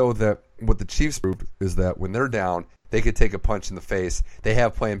think, though, that what the Chiefs prove is that when they're down, they could take a punch in the face. They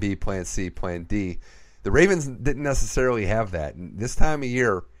have plan B, plan C, plan D. The Ravens didn't necessarily have that. And this time of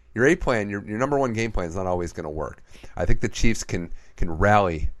year, your A plan, your number one game plan is not always going to work. I think the Chiefs can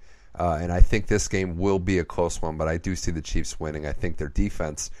rally, and I think this game will be a close one, but I do see the Chiefs winning. I think their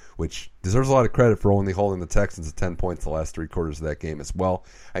defense, which deserves a lot of credit for only holding the Texans to 10 points the last 3 quarters of that game as well.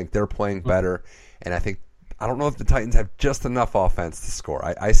 I think they're playing better, and I don't know if the Titans have just enough offense to score.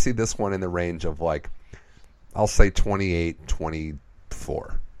 I see this one in the range of, like, I'll say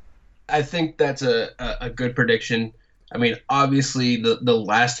 28-24. I think that's a good prediction. I mean, obviously, the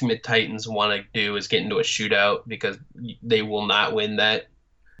last thing the Titans want to do is get into a shootout because they will not win that.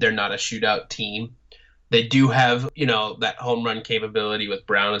 They're not a shootout team. They do have, that home run capability with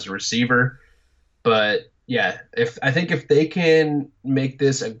Brown as a receiver. But, yeah, I think if they can make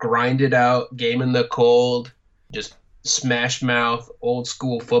this a grinded out game in the cold, just smash mouth, old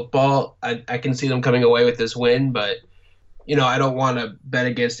school football, I can see them coming away with this win. But, I don't want to bet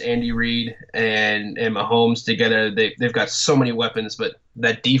against Andy Reid and Mahomes together. They've got so many weapons, but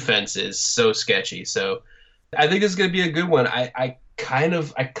that defense is so sketchy. So I think it's going to be a good one. I kind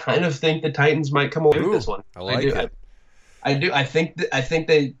of think the Titans might come away with this one. I like it. I do. I think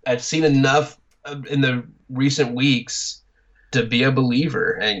I've seen enough in the recent weeks to be a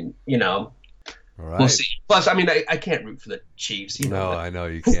believer, and All right. We'll see. Plus, I mean, I can't root for the Chiefs. No, I know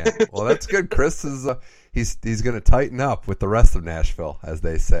you can't. Well, that's good. Chris is he's going to tighten up with the rest of Nashville, as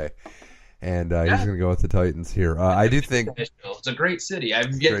they say, and he's going to go with the Titans here. I do think Nashville. It's a great city.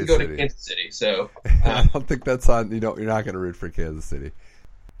 I've yet to go to Kansas City, so I don't think that's on. You're not going to root for Kansas City.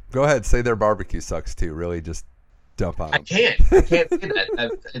 Go ahead, say their barbecue sucks too. Really, just dump on them. I can't say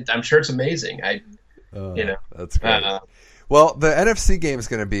that. I'm sure it's amazing. That's great. Well, the NFC game is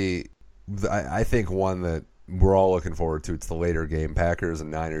going to be, I think, one that we're all looking forward to. It's the later game, Packers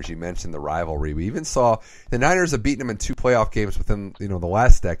and Niners. You mentioned the rivalry. We even saw the Niners have beaten them in 2 playoff games within the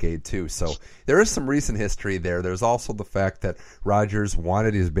last decade too. So there is some recent history there. There's also the fact that Rodgers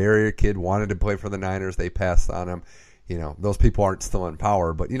wanted his barrier kid, wanted to play for the Niners. They passed on him. Those people aren't still in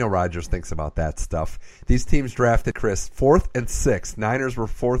power, but Rodgers thinks about that stuff. These teams drafted Chris 4th and 6th. Niners were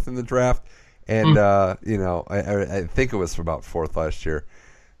 4th in the draft, and I think it was about 4th last year.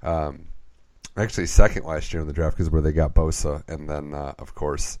 Actually, 2nd last year in the draft because where they got Bosa, and then of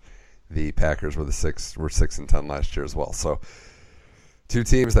course the Packers were 6 and 10 last year as well. So 2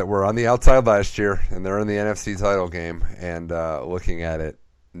 teams that were on the outside last year, and they're in the NFC title game. And looking at it,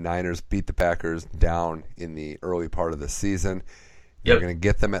 Niners beat the Packers down in the early part of the season. They're going to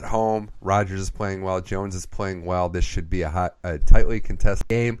get them at home. Rodgers is playing well. Jones is playing well. This should be a tightly contested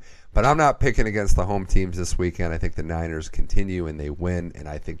game. But I'm not picking against the home teams this weekend. I think the Niners continue and they win, and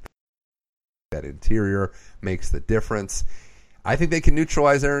I think That interior makes the difference. I think they can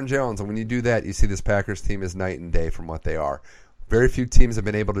neutralize Aaron Jones, and when you do that, you see this Packers team is night and day from what they are. Very few teams have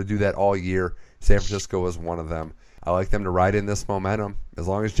been able to do that all year. San Francisco was one of them. I like them to ride in this momentum. As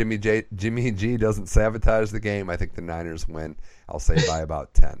long as Jimmy G doesn't sabotage the game, I think the Niners win. I'll say by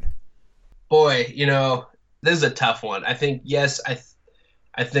about 10. Boy, this is a tough one. I think, yes,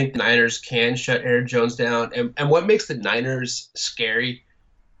 I think the Niners can shut Aaron Jones down. And what makes the Niners scary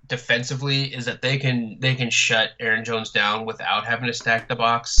defensively is that they can shut Aaron Jones down without having to stack the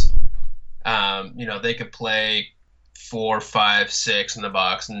box. They could play 4, 5, 6 in the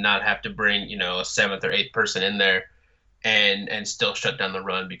box and not have to bring, a seventh or eighth person in there and still shut down the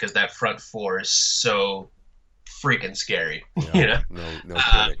run, because that front four is so freaking scary. No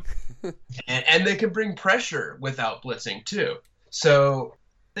kidding. and they can bring pressure without blitzing too. So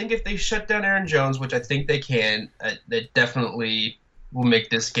I think if they shut down Aaron Jones, which I think they can, that definitely will make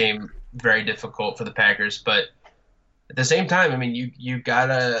this game very difficult for the Packers. But at the same time, I mean, you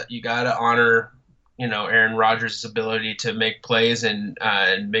gotta honor, Aaron Rodgers' ability to make plays and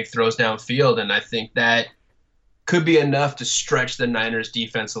make throws downfield, and I think that could be enough to stretch the Niners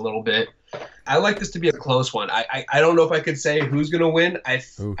defense a little bit. I like this to be a close one. I don't know if I could say who's going to win. I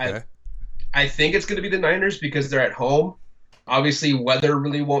think it's going to be the Niners because they're at home. Obviously, weather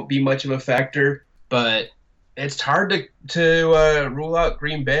really won't be much of a factor, but it's hard to rule out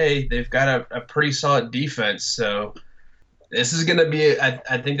Green Bay. They've got a pretty solid defense, so this is going to be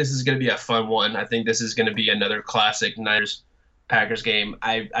I think this is going to be a fun one. I think this is going to be another classic Niners-Packers game.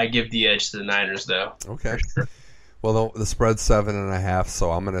 I give the edge to the Niners, though. Okay. Sure. Well, the spread's 7.5,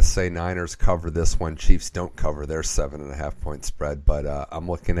 so I'm going to say Niners cover this one. Chiefs don't cover their 7.5 point spread, but I'm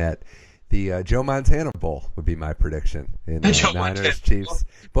looking at the Joe Montana Bowl would be my prediction in Niners Chiefs.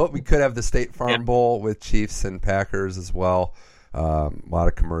 But we could have the State Farm Bowl with Chiefs and Packers as well. A lot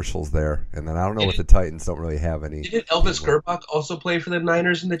of commercials there, and then I don't know what the Titans don't really have any. Didn't Elvis Gerbach also play for the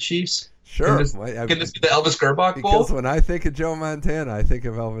Niners and the Chiefs? Sure. Can this be the Elvis Gerbach Bowl? Because when I think of Joe Montana, I think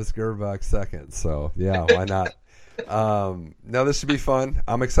of Elvis Gerbach second. So yeah, why not? No, this should be fun.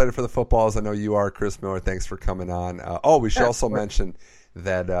 I'm excited for the footballs. I know you are, Chris Miller. Thanks for coming on. We should also mention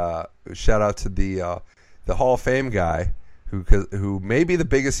that shout out to the Hall of Fame guy who may be the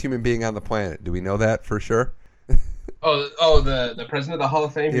biggest human being on the planet. Do we know that for sure? The president of the Hall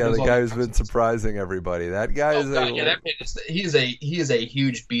of Fame. Yeah, the guy who's been surprising everybody. That guy he is a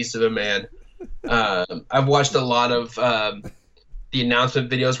huge beast of a man. I've watched a lot of the announcement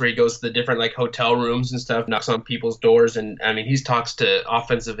videos where he goes to the different hotel rooms and stuff, knocks on people's doors, and I mean he talks to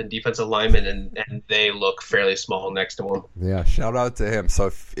offensive and defensive linemen, and they look fairly small next to him. Yeah, shout out to him. So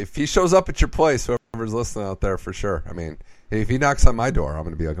if he shows up at your place, whoever's listening out there, for sure. I mean, if he knocks on my door, I'm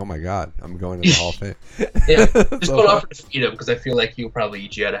going to be like, oh my God, I'm going to the Hall of Fame. Yeah, just don't offer to feed him, because I feel like he'll probably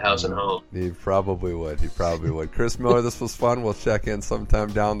eat you out of house and home. He probably would. Chris Miller, this was fun. We'll check in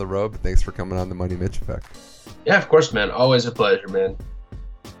sometime down the road, but thanks for coming on the Money Mitch Effect. Yeah, of course, man. Always a pleasure, man.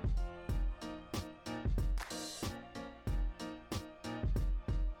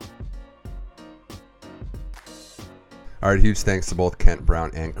 All right, huge thanks to both Kent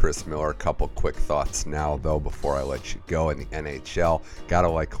Brown and Chris Miller. A couple quick thoughts now, though, before I let you go. In the NHL, gotta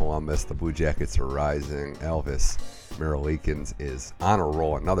like Columbus. The Blue Jackets are rising. Elvis Merzlikins is on a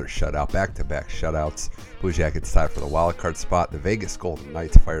roll. Another shutout, back-to-back shutouts. Blue Jackets tied for the wild card spot. The Vegas Golden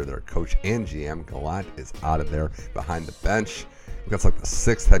Knights fire their coach and GM. Gallant is out of there behind the bench. That's like the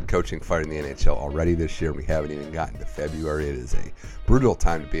 6th head coaching fire in the NHL already this year. We haven't even gotten to February. It is a brutal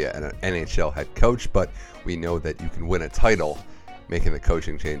time to be an NHL head coach, but we know that you can win a title making the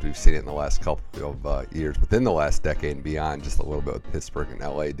coaching change. We've seen it in the last couple of years, within the last decade and beyond, just a little bit with Pittsburgh and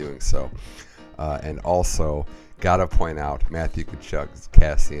LA doing so. And also, gotta point out Matthew Tkachuk's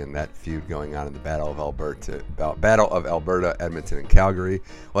Cassian, that feud going on in the Battle of Alberta, Edmonton, and Calgary.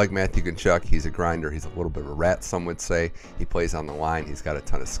 Like Matthew Tkachuk, he's a grinder. He's a little bit of a rat, some would say. He plays on the line. He's got a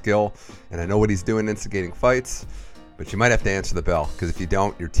ton of skill. And I know what he's doing instigating fights, but you might have to answer the bell, because if you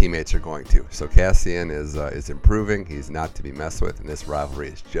don't, your teammates are going to. So Cassian is improving. He's not to be messed with, and this rivalry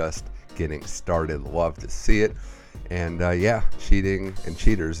is just getting started. Love to see it. And cheating and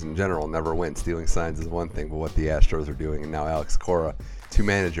cheaters in general never win. Stealing signs is one thing, but what the Astros are doing, and now Alex Cora, two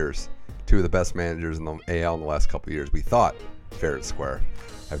of the best managers in the AL in the last couple of years, we thought fair and square,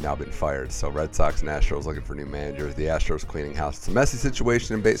 have now been fired. So Red Sox and Astros looking for new managers. The Astros cleaning house. It's a messy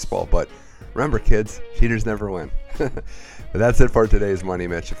situation in baseball, but remember, kids, cheaters never win. But that's it for today's Money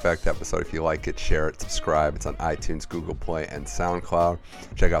Mitch Effect episode. If you like it, share it, subscribe. It's on iTunes, Google Play, and SoundCloud.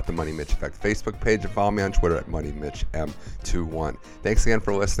 Check out the Money Mitch Effect Facebook page and follow me on Twitter at MoneyMitchM21. Thanks again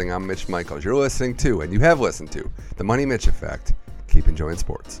for listening. I'm Mitch Michaels. You're listening to, and you have listened to, the Money Mitch Effect. Keep enjoying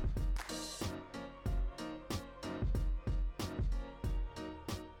sports.